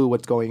no clue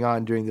what's going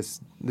on during this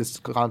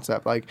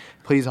concept. Like,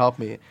 please help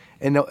me.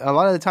 And a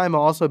lot of the time,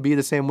 it'll also be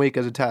the same week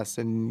as a test,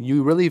 and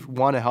you really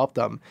want to help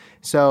them.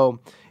 So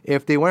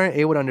if they weren't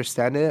able to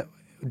understand it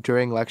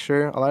during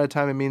lecture, a lot of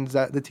time it means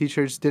that the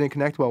teachers didn't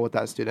connect well with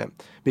that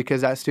student,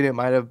 because that student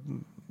might have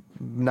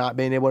not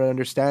being able to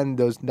understand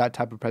that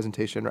type of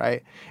presentation,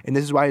 right? And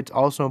this is why it's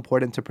also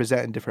important to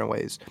present in different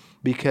ways,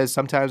 because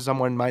sometimes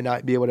someone might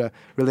not be able to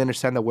really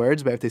understand the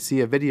words, but if they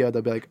see a video,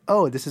 they'll be like,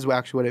 oh, this is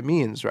actually what it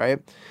means, right?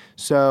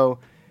 So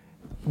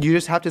you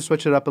just have to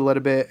switch it up a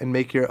little bit and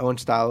make your own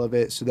style of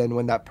it, so then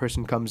when that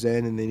person comes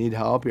in and they need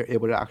help, you're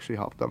able to actually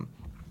help them.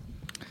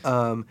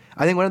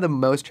 I think one of the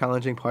most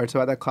challenging parts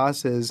about that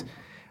class is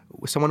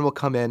someone will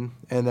come in,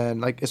 and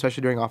then, like,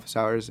 especially during office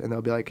hours, and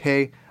they'll be like,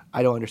 hey,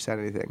 I don't understand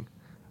anything.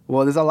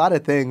 Well, there's a lot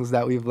of things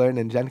that we've learned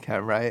in Gen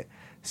Chem, right?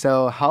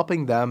 So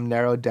helping them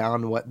narrow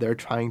down what they're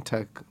trying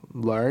to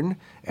learn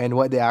and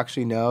what they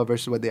actually know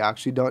versus what they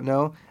actually don't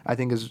know, I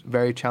think is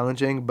very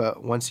challenging.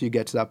 But once you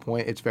get to that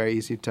point, it's very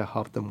easy to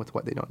help them with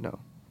what they don't know.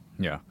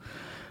 Yeah.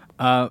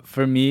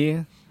 For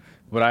me,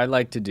 what I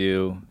like to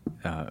do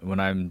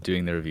when I'm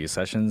doing the review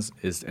sessions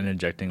is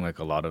interjecting like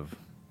a lot of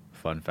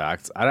fun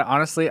facts.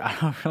 Honestly, I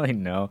don't really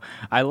know.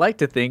 I like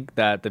to think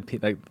that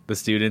the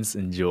students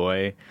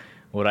enjoy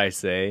what I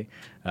say,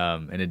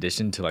 in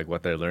addition to like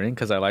what they're learning,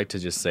 because I like to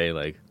just say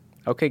like,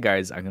 okay,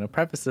 guys, I'm gonna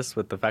preface this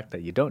with the fact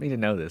that you don't need to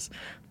know this,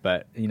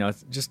 but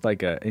it's just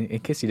like in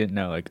case you didn't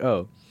know, like,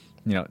 oh,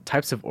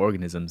 types of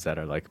organisms that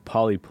are like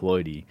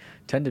polyploidy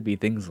tend to be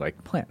things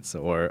like plants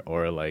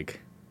or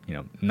like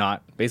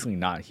not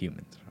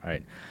humans,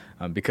 right?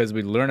 Because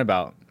we learn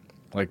about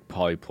like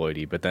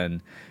polyploidy, but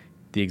then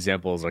the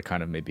examples are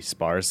kind of maybe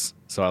sparse,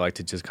 so I like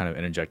to just kind of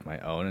interject my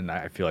own, and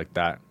I feel like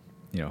that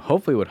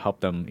hopefully would help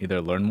them either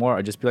learn more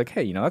or just be like,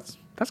 hey, that's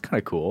kind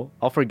of cool.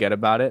 I'll forget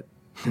about it,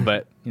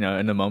 but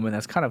in the moment,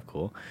 that's kind of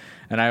cool.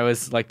 And I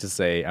always like to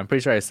say, I'm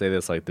pretty sure I say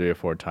this like 3 or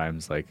 4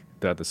 times like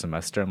throughout the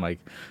semester. I'm like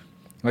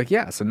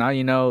yeah. So now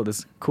you know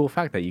this cool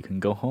fact that you can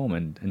go home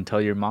and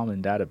tell your mom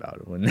and dad about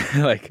it when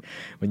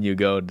when you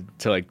go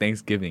to like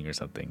Thanksgiving or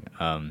something.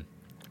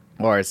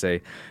 Or I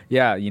say,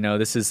 yeah,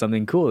 this is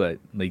something cool that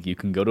like you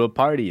can go to a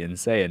party and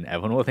say, and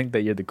everyone will think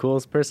that you're the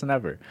coolest person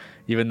ever,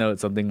 even though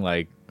it's something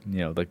like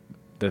like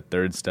the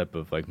 3rd step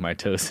of like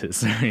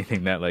mitosis or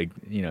anything that like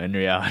in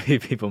reality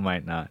people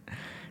might not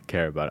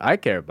care about it. I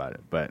care about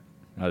it, but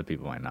other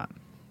people might not.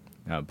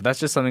 But that's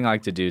just something I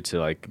like to do to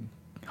like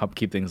help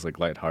keep things like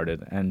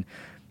lighthearted and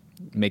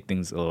make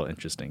things a little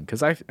interesting.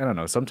 Because I don't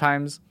know,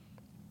 sometimes,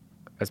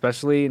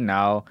 especially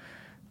now,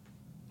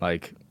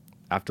 like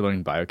after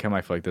learning biochem,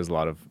 I feel like there's a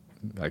lot of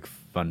like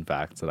fun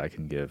facts that I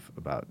can give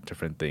about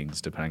different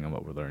things depending on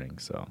what we're learning.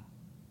 So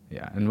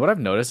yeah, and what I've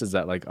noticed is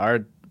that like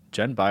our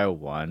Gen Bio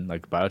 1,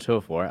 like Bio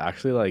 204,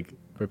 actually like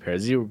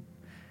prepares you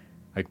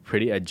like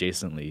pretty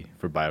adjacently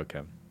for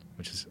biochem,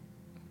 which is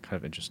kind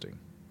of interesting.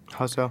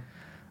 How so?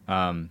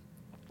 You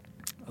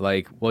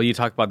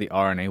talk about the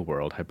RNA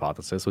world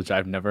hypothesis, which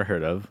I've never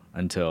heard of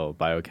until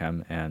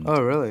biochem and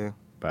oh, really?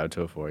 Bio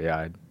 204.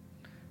 Yeah,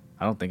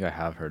 I don't think I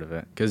have heard of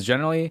it, because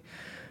generally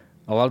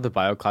a lot of the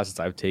bio classes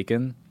I've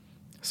taken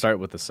start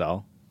with the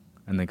cell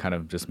and then kind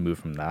of just move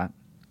from that.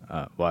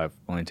 I've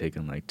only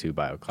taken like 2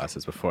 bio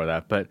classes before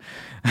that, but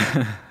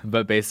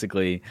but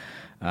basically,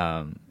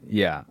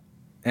 yeah.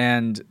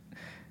 And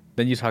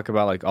then you talk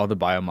about like all the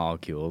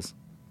biomolecules,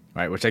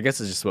 right? Which I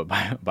guess is just what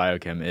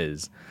biochem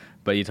is.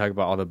 But you talk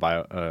about all the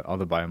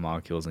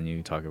biomolecules, and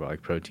you talk about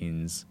like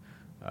proteins,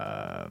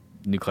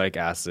 nucleic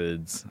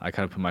acids. I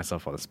kind of put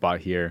myself on the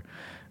spot here,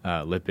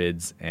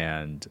 lipids,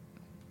 and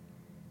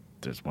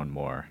there's one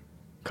more.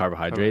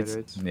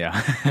 Carbohydrates.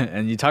 Yeah.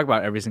 And you talk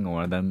about every single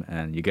one of them,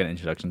 and you get an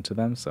introduction to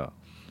them. So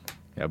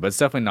yeah, but it's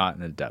definitely not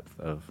in the depth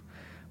of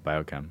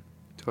biochem.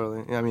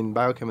 Totally. Yeah, I mean,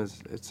 biochem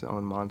is its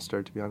own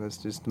monster, to be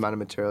honest. Just the amount of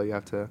material you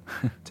have to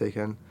take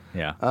in.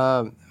 Yeah.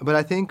 But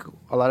I think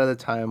a lot of the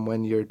time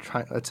when you're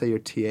trying, let's say you're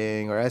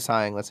TAing or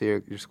SIing, let's say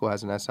your school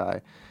has an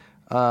SI,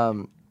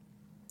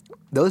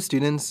 those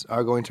students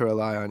are going to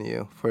rely on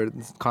you for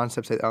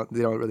concepts that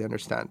they don't really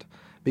understand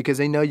because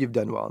they know you've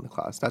done well in the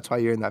class. That's why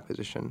you're in that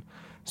position.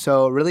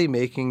 So really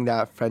making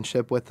that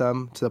friendship with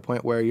them to the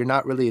point where you're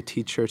not really a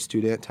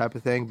teacher-student type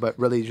of thing, but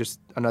really just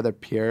another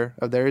peer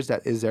of theirs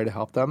that is there to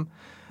help them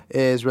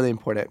is really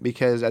important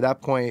because at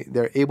that point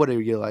they're able to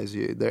realize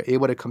you. They're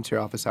able to come to your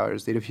office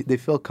hours. They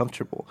feel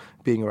comfortable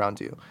being around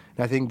you.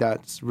 And I think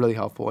that's really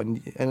helpful.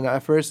 And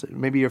at first,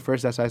 maybe your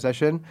first SI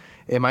session,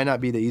 it might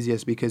not be the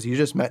easiest because you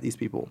just met these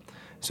people.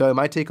 So it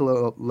might take a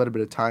little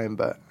bit of time.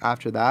 But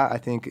after that, I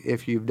think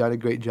if you've done a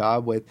great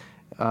job with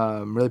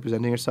really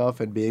presenting yourself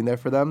and being there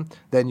for them,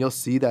 then you'll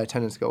see that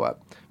attendance go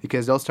up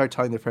because they'll start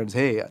telling their friends,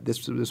 hey,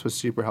 this was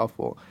super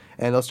helpful.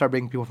 And they'll start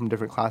bringing people from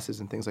different classes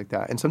and things like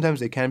that. And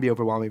sometimes it can be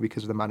overwhelming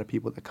because of the amount of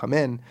people that come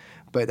in,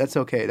 but that's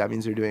okay. That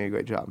means you're doing a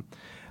great job.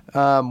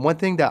 One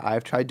thing that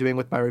I've tried doing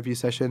with my review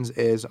sessions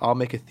is I'll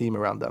make a theme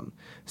around them.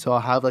 So I'll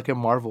have like a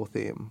Marvel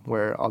theme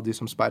where I'll do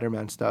some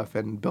Spider-Man stuff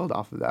and build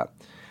off of that.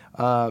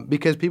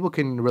 Because people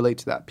can relate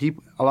to that.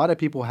 A lot of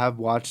people have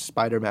watched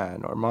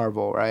Spider-Man or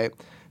Marvel, right?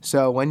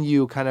 So when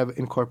you kind of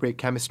incorporate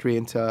chemistry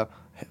into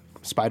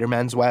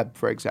Spider-Man's web,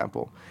 for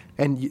example,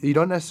 and you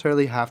don't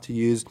necessarily have to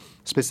use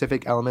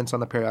specific elements on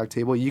the periodic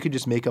table. You could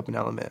just make up an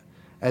element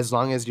as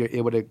long as you're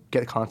able to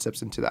get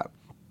concepts into that.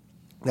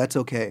 That's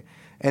okay.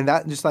 And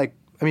that just like,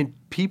 I mean,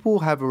 people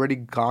have already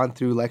gone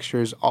through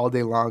lectures all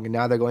day long, and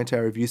now they're going to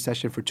a review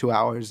session for 2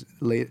 hours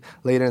later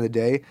in the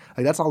day.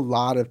 Like that's a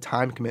lot of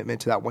time commitment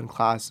to that one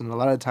class, and a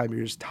lot of the time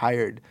you're just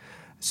tired.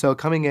 So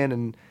coming in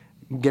and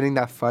getting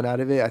that fun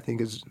out of it, I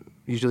think is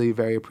usually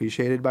very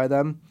appreciated by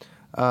them.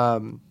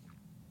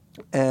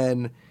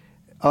 And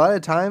a lot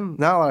of the time,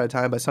 not a lot of the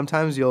time, but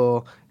sometimes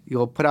you'll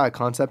put out a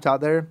concept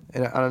out there,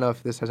 and I don't know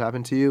if this has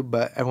happened to you,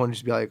 but everyone will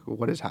just be like,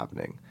 what is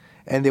happening?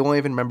 And they won't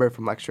even remember it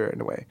from lecture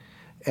in a way.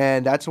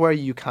 And that's where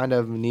you kind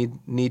of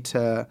need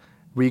to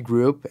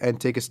regroup and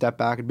take a step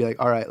back and be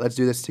like, all right, let's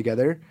do this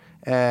together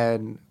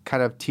and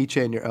kind of teach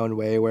it in your own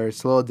way where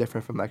it's a little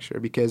different from lecture.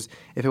 Because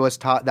if it was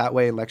taught that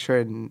way in lecture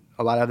and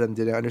a lot of them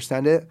didn't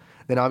understand it,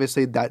 then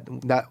obviously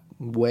that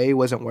way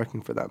wasn't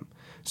working for them.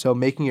 So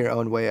making your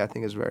own way, I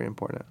think, is very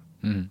important.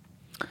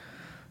 Mm-hmm.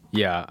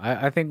 Yeah,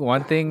 I think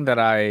one thing that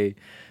I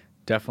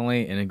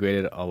definitely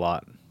integrated a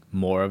lot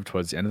more of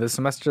towards the end of the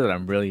semester that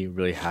I'm really,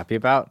 really happy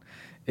about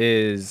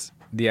is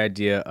the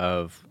idea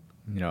of,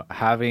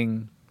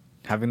 having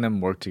them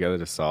work together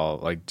to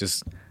solve, like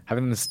just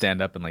having them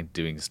stand up and like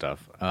doing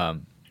stuff.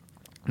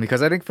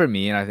 Because I think for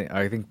me, and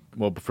I think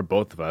well, for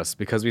both of us,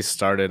 because we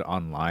started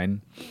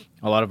online,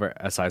 a lot of our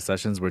SI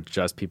sessions were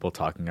just people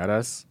talking at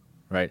us,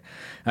 right?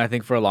 And I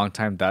think for a long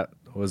time that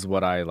was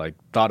what I like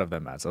thought of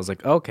them as. I was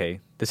like, okay,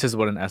 this is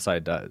what an SI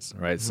does,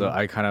 right? Mm-hmm. So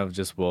I kind of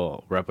just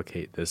will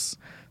replicate this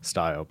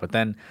style. But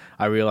then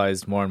I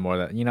realized more and more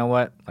that, you know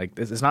what, like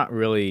this is not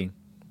really,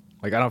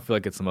 like I don't feel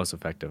like it's the most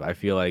effective. I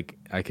feel like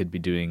I could be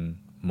doing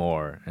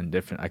more and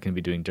different. I can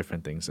be doing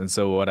different things. And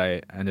so what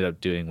I ended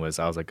up doing was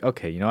I was like,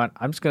 okay, you know what?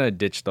 I'm just going to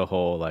ditch the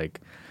whole like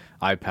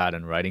iPad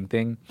and writing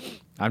thing.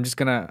 I'm just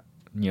going to,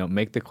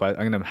 make I'm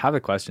going to have the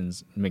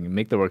questions,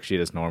 make the worksheet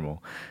as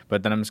normal.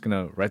 But then I'm just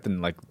going to write the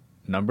like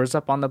numbers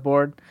up on the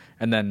board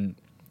and then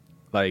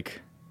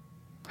like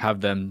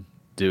have them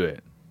do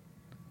it,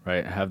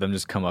 right? Have them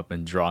just come up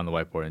and draw on the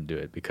whiteboard and do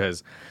it.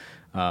 Because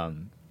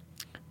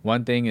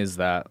one thing is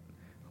that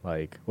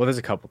like, well, there's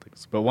a couple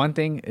things, but one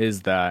thing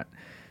is that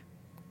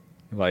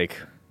like,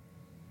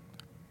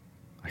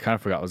 I kind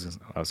of forgot what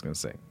I was going to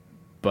say,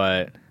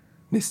 but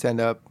they stand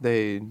up,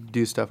 they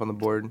do stuff on the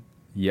board.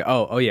 Yeah.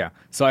 Oh yeah.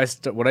 So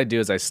what I do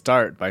is I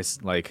start by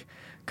like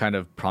kind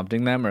of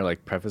prompting them or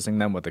like prefacing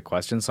them with a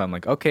question. So I'm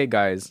like, okay,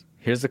 guys,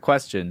 here's the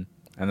question.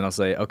 And then I'll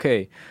say,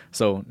 okay,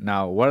 so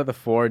now what are the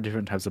 4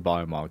 different types of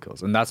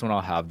biomolecules? And that's when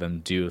I'll have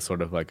them do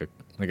sort of like a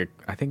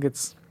I think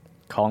it's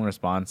call and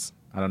response.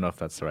 I don't know if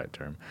that's the right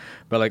term,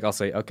 but like I'll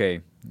say,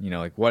 okay,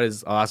 I'll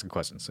ask a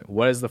question. So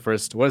what is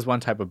one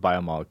type of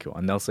biomolecule?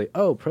 And they'll say,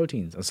 oh,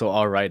 proteins. And so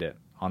I'll write it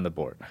on the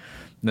board.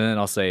 And then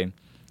I'll say,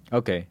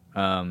 okay,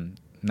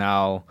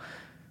 now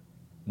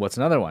what's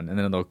another one? And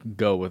then they'll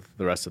go with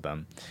the rest of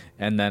them.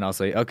 And then I'll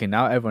say, okay,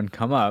 now everyone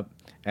come up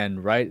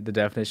and write the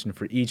definition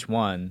for each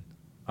one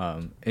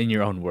in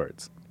your own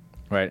words,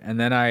 right? And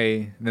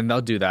then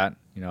they'll do that.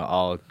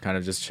 I'll kind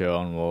of just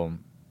chill and we'll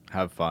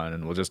have fun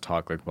and we'll just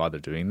talk like while they're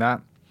doing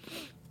that.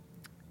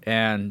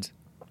 And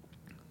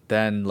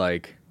then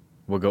like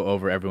we'll go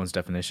over everyone's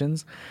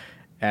definitions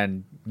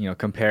and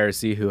compare,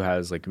 see who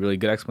has like really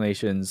good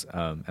explanations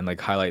and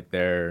like highlight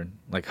the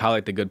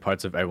good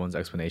parts of everyone's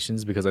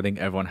explanations, because I think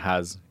everyone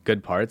has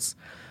good parts.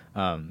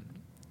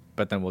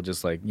 But then we'll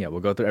just we'll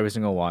go through every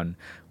single one,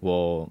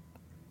 we'll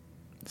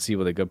see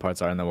what the good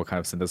parts are, and then we'll kind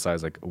of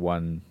synthesize like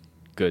one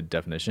good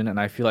definition.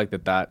 And I feel like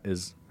that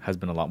has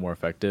been a lot more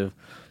effective,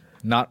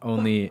 not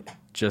only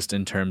just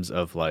in terms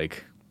of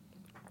like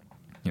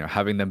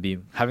having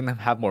them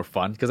have more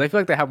fun, because I feel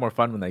like they have more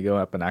fun when they go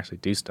up and actually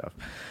do stuff.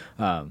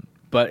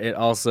 But it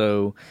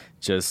also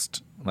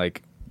just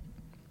like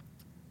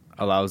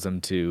allows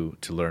them to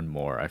learn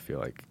more, I feel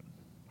like.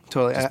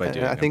 Totally. Just by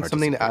doing I and think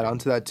something to add on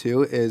to that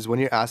too is when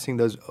you're asking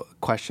those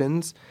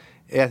questions,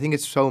 I think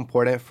it's so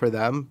important for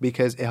them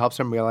because it helps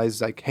them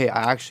realize like, hey,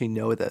 I actually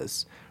know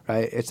this,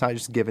 right? It's not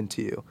just given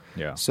to you.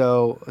 Yeah.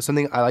 So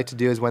something I like to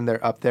do is when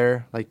they're up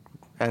there, like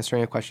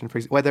answering a question,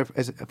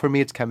 for me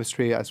it's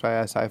chemistry, that's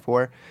why I SI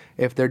for.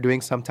 If they're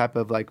doing some type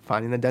of like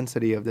finding the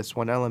density of this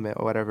one element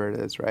or whatever it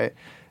is, right?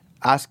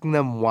 Asking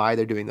them why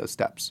they're doing those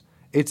steps.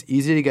 It's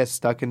easy to get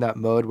stuck in that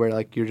mode where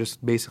like you're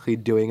just basically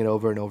doing it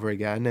over and over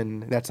again,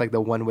 and that's like the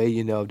one way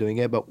of doing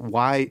it. But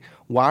why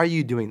are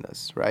you doing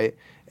this, right?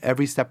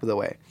 Every step of the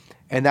way.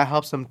 And that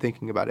helps them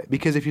thinking about it.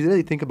 Because if you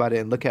really think about it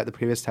and look at the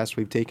previous tests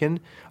we've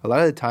taken, a lot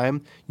of the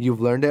time you've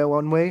learned it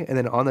one way, and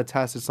then on the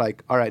test it's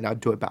like, all right, now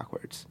do it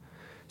backwards.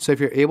 So if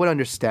you're able to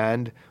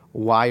understand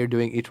why you're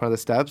doing each one of the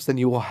steps, then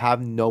you will have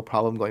no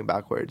problem going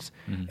backwards.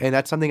 Mm-hmm. And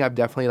that's something I've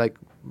definitely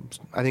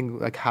I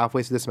think like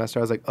halfway through the semester,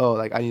 I was like, oh,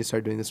 like I need to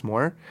start doing this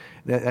more.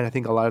 And I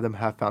think a lot of them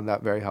have found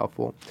that very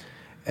helpful.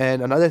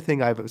 And another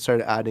thing I've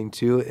started adding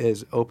too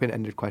is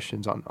open-ended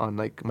questions on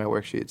like my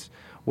worksheets,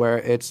 where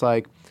it's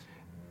like,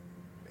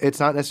 it's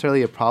not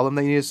necessarily a problem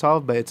that you need to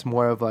solve, but it's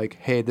more of like,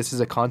 hey, this is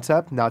a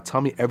concept. Now tell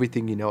me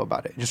everything you know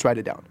about it. Just write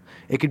it down.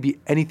 It could be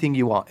anything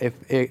you want. If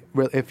it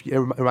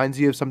reminds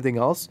you of something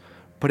else,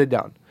 put it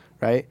down,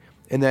 right?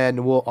 And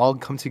then we'll all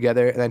come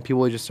together, and then people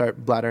will just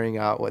start blathering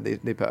out what they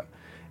put.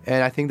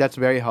 And I think that's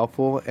very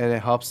helpful, and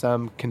it helps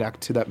them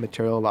connect to that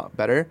material a lot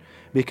better.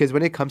 Because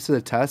when it comes to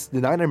the test, they're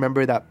not going to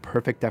remember that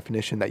perfect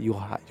definition that you'll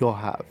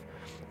have,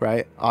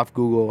 right? Off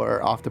Google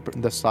or off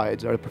the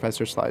slides or the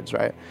professor's slides,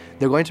 right?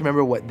 They're going to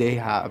remember what they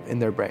have in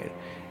their brain.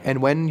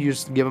 And when you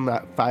just give them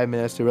that 5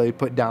 minutes to really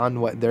put down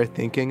what they're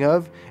thinking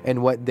of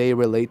and what they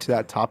relate to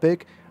that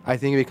topic, I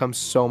think it becomes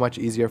so much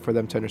easier for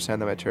them to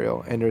understand the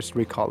material and just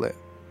recall it.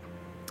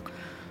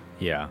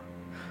 Yeah.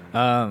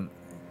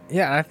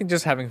 Yeah, I think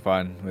just having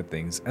fun with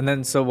things. And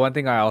then, so one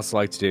thing I also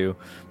like to do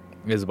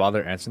is while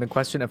they're answering the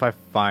question, if I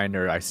find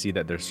or I see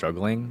that they're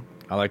struggling,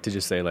 I like to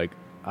just say like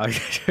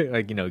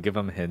give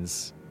them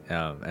hints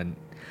and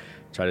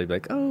try to be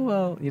like, oh,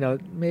 well,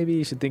 maybe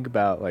you should think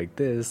about like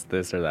this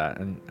or that.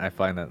 And I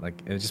find that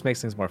like it just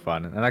makes things more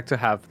fun. And I like to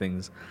have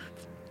things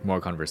more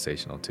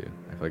conversational too.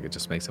 I feel like it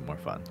just makes it more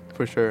fun.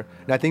 For sure.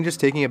 And I think just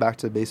taking it back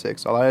to the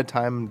basics, a lot of the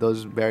time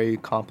those very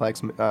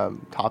complex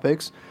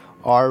topics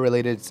are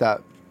related to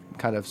that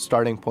kind of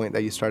starting point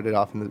that you started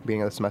off in the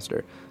beginning of the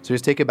semester. So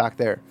just take it back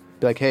there.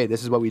 Be like, hey,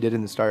 this is what we did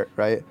in the start,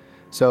 right?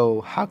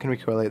 So how can we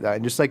correlate that?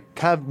 And just like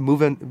kind of move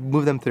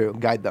them through,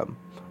 guide them,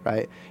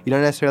 right? You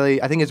don't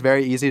necessarily, I think it's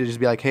very easy to just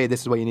be like, hey,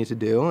 this is what you need to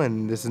do,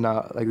 and this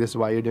is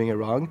why you're doing it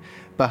wrong.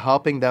 But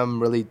helping them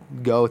really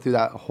go through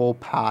that whole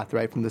path,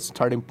 right, from the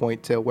starting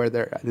point to where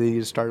they need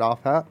to start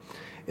off at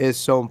is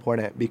so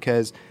important,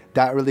 because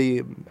that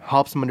really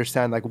helps them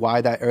understand like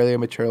why that earlier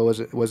material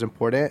was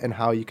important and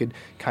how you could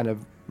kind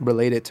of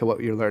relate it to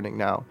what you're learning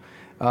now.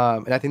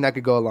 And I think that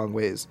could go a long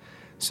ways.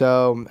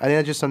 So I think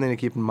that's just something to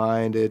keep in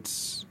mind.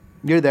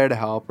 You're there to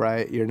help,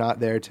 right? You're not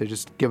there to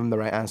just give them the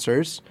right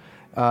answers.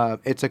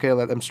 It's okay to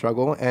let them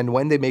struggle. And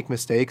when they make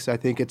mistakes, I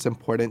think it's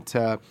important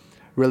to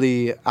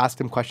really ask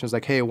them questions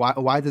like, hey,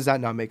 why does that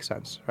not make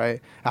sense,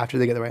 right? After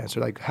they get the right answer,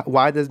 like,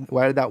 why did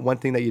that one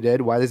thing that you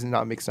did, why does it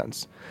not make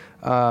sense?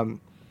 And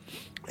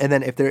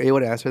then if they're able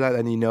to answer that,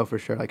 then you know for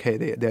sure, like, hey,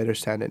 they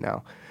understand it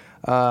now.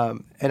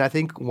 And I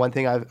think one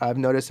thing I've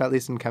noticed, at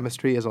least in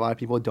chemistry, is a lot of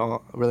people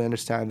don't really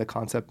understand the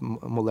concept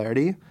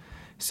molarity.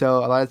 So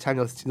a lot of the time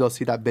they'll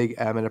see that big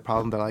M in a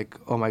problem. They're like,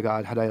 oh my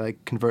God, how do I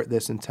like convert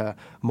this into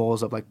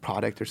moles of like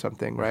product or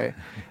something, right?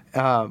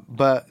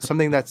 But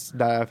something that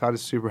I found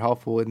is super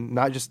helpful in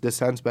not just this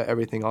sense, but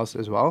everything else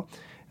as well.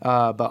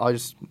 But I'll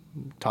just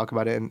talk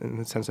about it in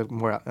the sense of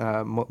more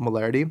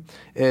molarity.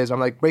 Is I'm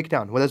like, break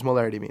down. What does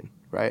molarity mean,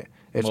 right?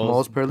 It's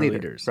moles per liter,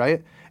 liters.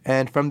 Right?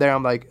 And from there,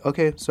 I'm like,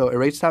 okay, so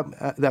erase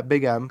that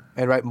big M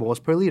and write moles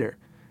per liter.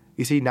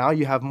 You see, now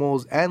you have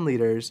moles and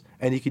liters,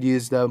 and you could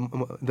use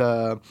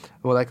the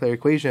molecular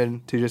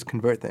equation to just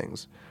convert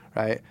things,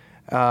 right?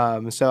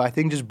 So I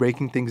think just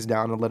breaking things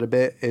down a little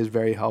bit is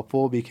very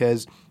helpful,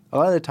 because a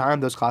lot of the time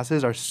those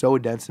classes are so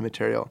dense in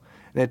material,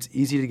 and it's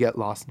easy to get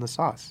lost in the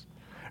sauce,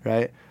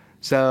 right?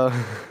 So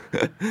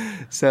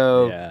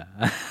yeah.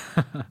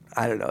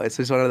 I don't know. It's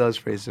just one of those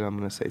phrases I'm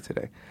going to say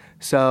today.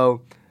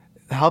 So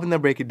helping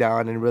them break it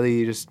down and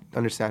really just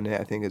understand it,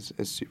 I think is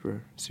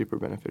super, super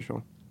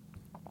beneficial.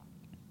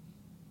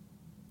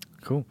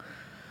 Cool.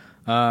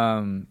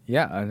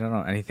 Yeah, I don't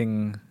know.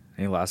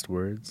 Any last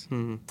words?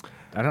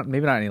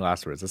 Maybe not any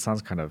last words. That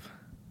sounds kind of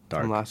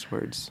dark. Some last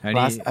words.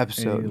 Last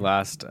episode. Any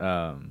last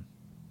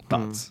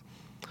thoughts?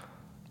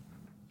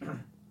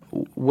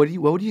 What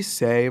would you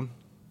say?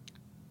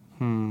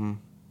 I'm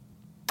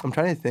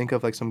trying to think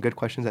of like some good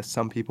questions that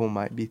some people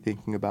might be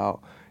thinking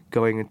about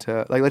going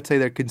into, like, let's say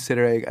they're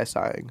considering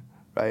SIing,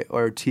 right,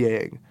 or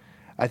TAing.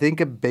 I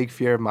think a big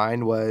fear of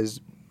mine was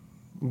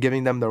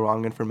giving them the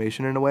wrong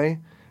information in a way,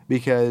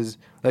 because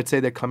let's say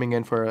they're coming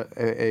in for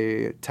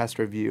a test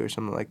review or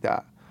something like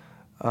that.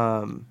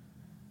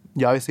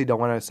 You obviously don't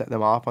want to set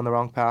them off on the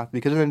wrong path,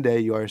 because in the day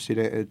you are a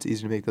student, it's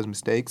easy to make those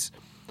mistakes.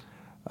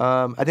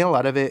 I think a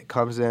lot of it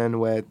comes in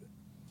with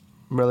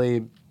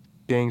really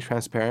being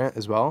transparent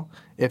as well.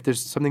 If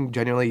there's something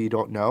genuinely you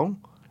don't know,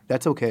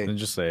 that's okay. Then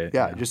just say it.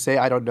 Yeah, just say,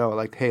 I don't know.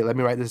 Like, hey, let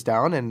me write this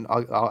down and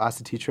I'll ask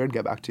the teacher and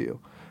get back to you.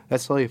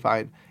 That's totally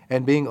fine.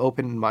 And being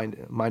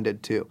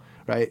open-minded too,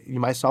 right? You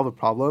might solve a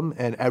problem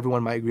and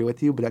everyone might agree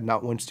with you, but then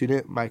not one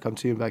student might come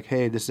to you and be like,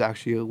 hey, this is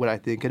actually what I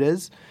think it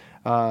is.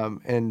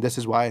 And this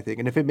is why I think.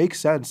 And if it makes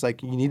sense,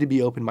 like, you need to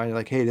be open-minded,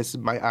 like, hey, this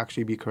might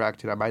actually be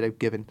correct and I might have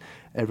given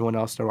everyone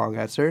else the wrong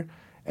answer.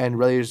 And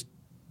really just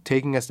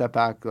taking a step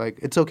back, like,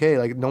 it's okay.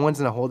 Like, no one's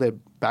gonna hold it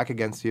back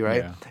against you,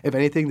 right? Yeah. If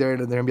anything, they're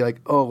gonna be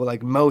like, oh,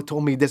 like, Mo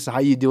told me this is how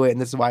you do it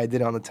and this is why I did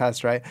it on the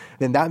test, right?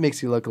 Then that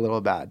makes you look a little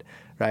bad,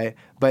 right?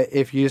 But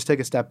if you just take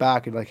a step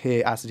back and like,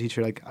 hey, ask the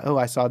teacher, like, oh,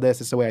 I saw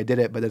this is the way I did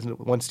it, but then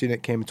one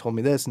student came and told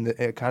me this and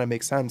it kind of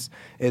makes sense.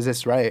 Is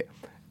this right?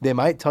 They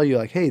might tell you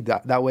like, hey,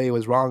 that way it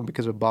was wrong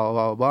because of blah,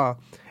 blah, blah,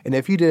 blah. And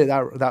if you did it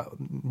that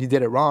you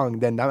did it wrong,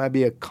 then that might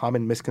be a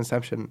common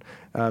misconception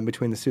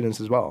between the students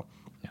as well.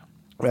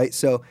 Right,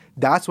 so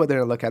that's what they're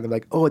gonna look at. They're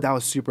like, "Oh, that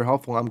was super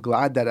helpful. I'm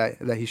glad that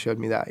he showed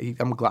me that.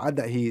 I'm glad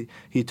that he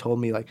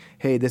told me like,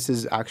 hey, this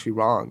is actually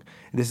wrong.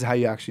 This is how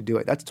you actually do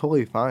it. That's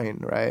totally fine,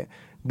 right?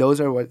 Those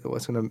are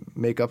what's gonna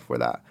make up for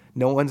that.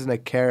 No one's gonna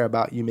care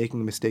about you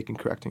making a mistake and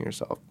correcting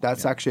yourself.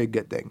 That's actually a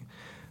good thing.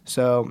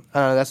 So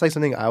that's like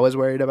something I was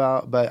worried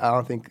about, but I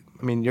don't think.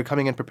 I mean, you're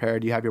coming in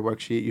prepared. You have your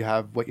worksheet. You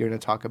have what you're going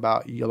to talk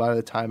about. A lot of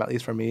the time, at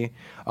least for me,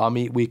 I'll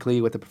meet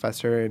weekly with the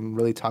professor and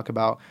really talk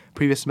about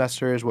previous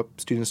semesters, what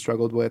students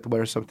struggled with,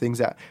 what are some things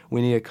that we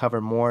need to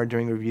cover more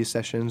during review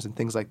sessions and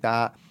things like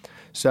that.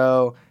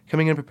 So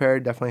coming in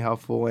prepared, definitely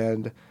helpful.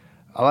 And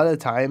a lot of the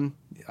time,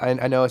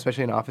 I know,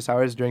 especially in office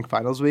hours during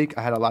finals week,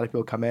 I had a lot of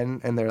people come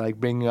in and they're like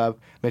bringing up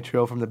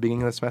material from the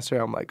beginning of the semester.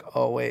 I'm like,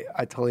 oh, wait,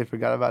 I totally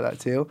forgot about that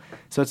too.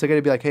 So it's okay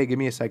to be like, hey, give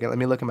me a second. Let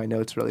me look at my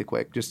notes really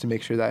quick just to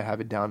make sure that I have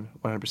it down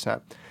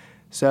 100%.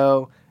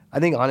 So I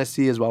think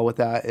honesty as well with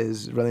that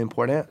is really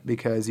important,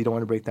 because you don't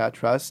want to break that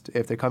trust.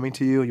 If they're coming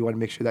to you, you want to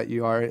make sure that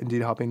you are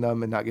indeed helping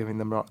them and not giving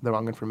them the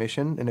wrong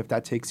information. And if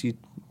that takes you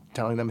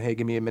telling them, hey,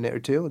 give me a minute or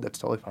two, that's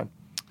totally fine.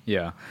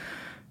 Yeah.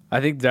 I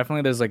think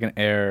definitely there's like an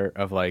air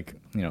of like,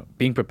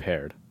 being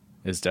prepared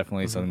is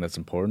definitely something that's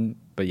important.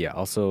 But yeah,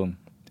 also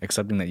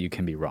accepting that you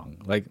can be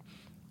wrong. Like,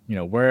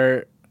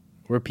 we're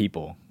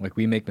people. Like,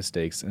 we make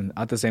mistakes. And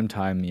at the same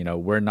time,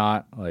 we're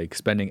not like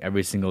spending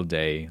every single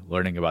day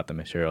learning about the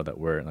material that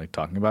we're like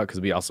talking about,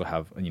 because we also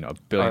have, a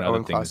billion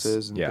other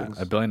things. Yeah,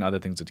 things. A billion other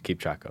things to keep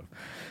track of.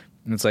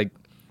 And it's like,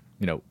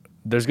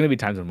 there's going to be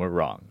times when we're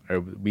wrong,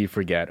 or we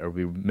forget, or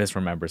we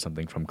misremember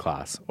something from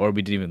class, or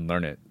we didn't even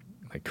learn it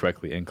like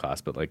correctly in class,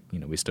 but like,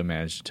 we still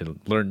managed to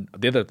learn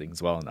the other things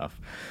well enough.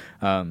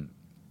 And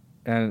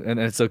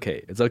it's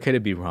okay. It's okay to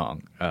be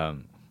wrong.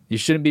 You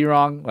shouldn't be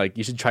wrong. Like,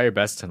 you should try your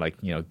best to like,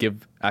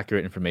 give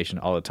accurate information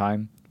all the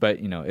time. But,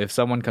 if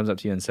someone comes up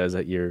to you and says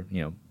that you're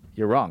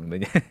wrong,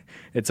 then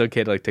it's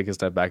okay to like take a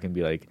step back and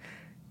be like,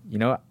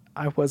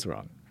 I was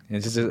wrong.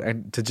 And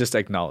to just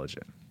acknowledge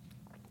it.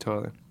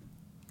 Totally.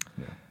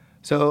 Yeah.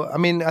 So, I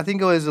mean, I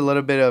think it was a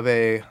little bit of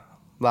a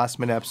last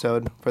minute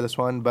episode for this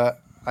one,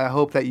 but I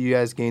hope that you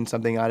guys gained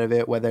something out of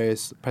it, whether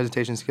it's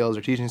presentation skills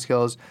or teaching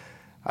skills.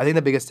 I think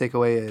the biggest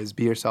takeaway is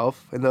be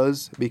yourself in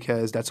those,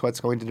 because that's what's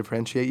going to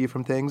differentiate you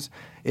from things.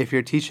 If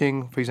you're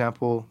teaching, for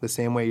example, the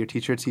same way your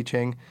teacher is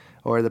teaching,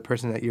 or the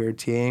person that you're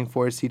TAing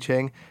for is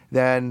teaching,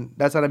 then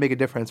that's not going to make a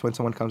difference when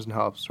someone comes and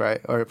helps, right?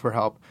 Or for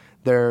help.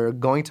 They're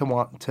going to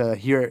want to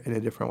hear it in a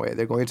different way.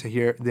 They want to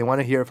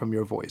hear it from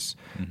your voice,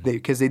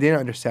 because they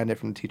didn't understand it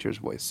from the teacher's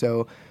voice.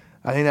 So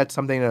I think that's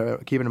something to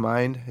keep in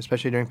mind,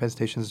 especially during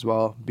presentations as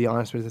well. Be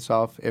honest with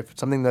yourself. If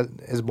something that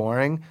is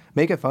boring,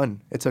 make it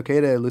fun. It's okay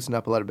to loosen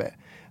up a little bit.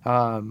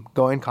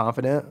 Go in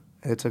confident.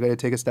 It's okay to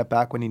take a step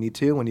back when you need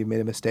to, when you've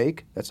made a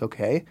mistake. That's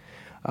okay.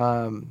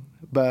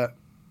 But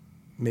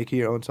make it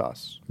your own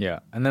sauce. Yeah.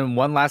 And then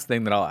one last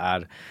thing that I'll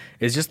add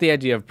is just the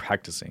idea of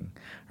practicing,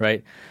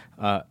 right?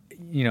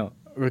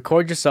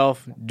 Record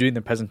yourself doing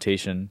the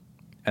presentation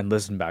and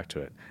listen back to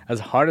it. As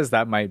hard as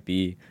that might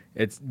be,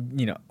 it's,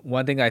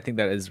 one thing I think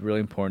that is really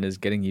important is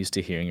getting used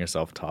to hearing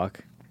yourself talk.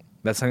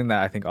 That's something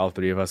that I think all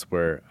three of us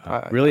were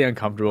really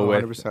uncomfortable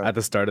 100%. With at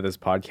the start of this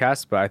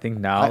podcast. But I think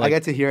now I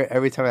get to hear it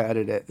every time I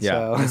edit it.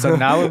 Yeah. So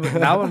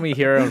now when we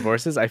hear our own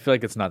voices, I feel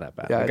like it's not that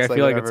bad. Yeah, like, I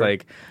feel like it's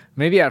like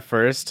maybe at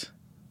first,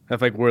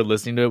 if like we're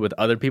listening to it with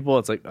other people,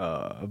 it's like,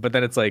 but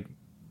then it's like,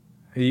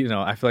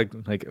 I feel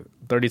like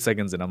 30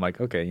 seconds and I'm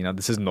like, okay,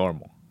 this is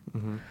normal.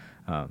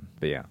 But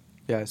yeah.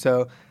 Yeah.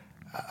 So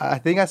I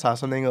think I saw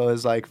something that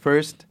was like,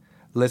 first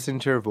listen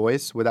to your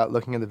voice without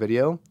looking at the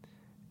video,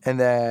 and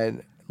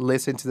then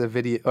listen to the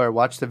video or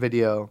watch the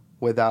video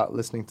without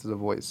listening to the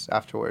voice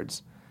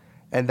afterwards.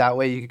 And that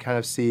way you can kind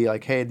of see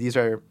like, hey, these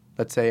are,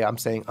 let's say I'm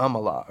saying a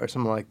lot or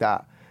something like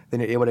that. then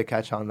you're able to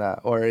catch on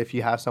that. Or if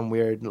you have some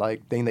weird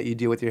like thing that you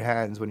do with your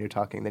hands when you're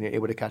talking, then you're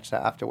able to catch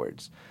that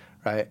afterwards,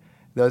 right?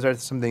 Those are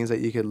some things that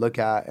you could look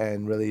at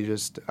and really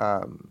just,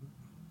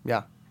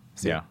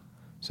 see. Yeah.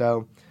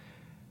 So,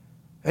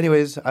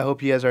 anyways, I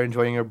hope you guys are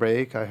enjoying your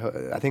break.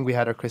 I think we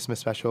had our Christmas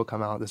special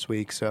come out this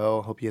week,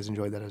 so hope you guys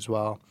enjoyed that as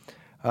well.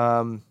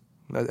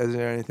 Is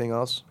there anything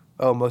else?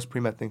 Oh, most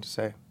pre-med thing to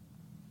say.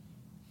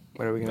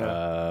 What are we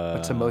gonna?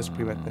 What's the most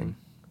pre-med thing?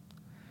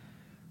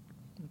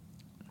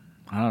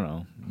 I don't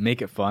know.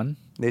 Make it fun.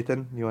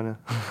 Nathan, you wanna?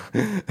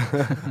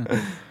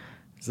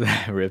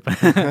 Rip.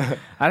 I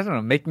don't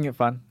know. Making it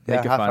fun.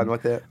 Make it have fun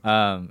with it.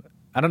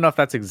 I don't know if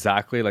that's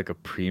exactly like a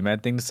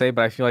pre-med thing to say,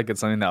 but I feel like it's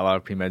something that a lot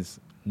of pre-meds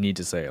need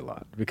to say a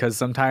lot, because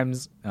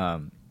sometimes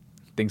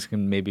things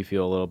can maybe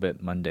feel a little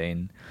bit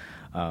mundane,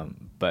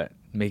 but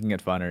making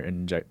it fun or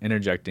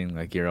interjecting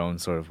like your own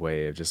sort of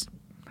way of just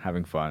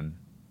having fun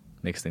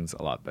makes things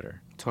a lot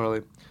better.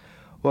 Totally.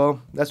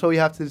 Well, that's what we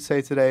have to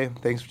say today.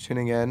 Thanks for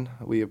tuning in.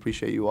 We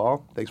appreciate you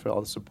all. Thanks for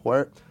all the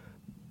support.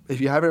 If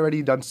you haven't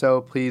already done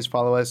so, please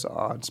follow us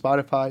on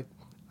Spotify,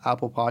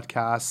 Apple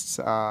Podcasts,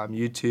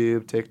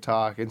 YouTube,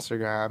 TikTok,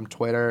 Instagram,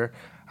 Twitter.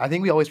 I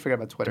think we always forget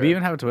about Twitter. Do we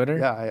even have a Twitter?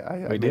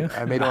 Yeah, we do.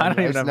 I made one. I don't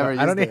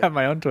even have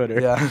my own Twitter.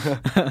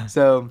 Yeah.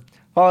 So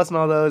follow us on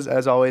all those.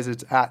 As always,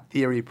 it's at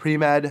Theory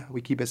Pre-Med.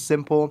 We keep it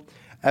simple.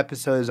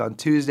 Episodes on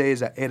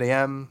Tuesdays at 8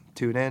 a.m.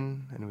 Tune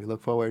in, and we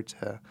look forward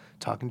to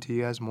talking to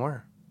you guys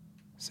more.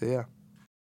 See ya.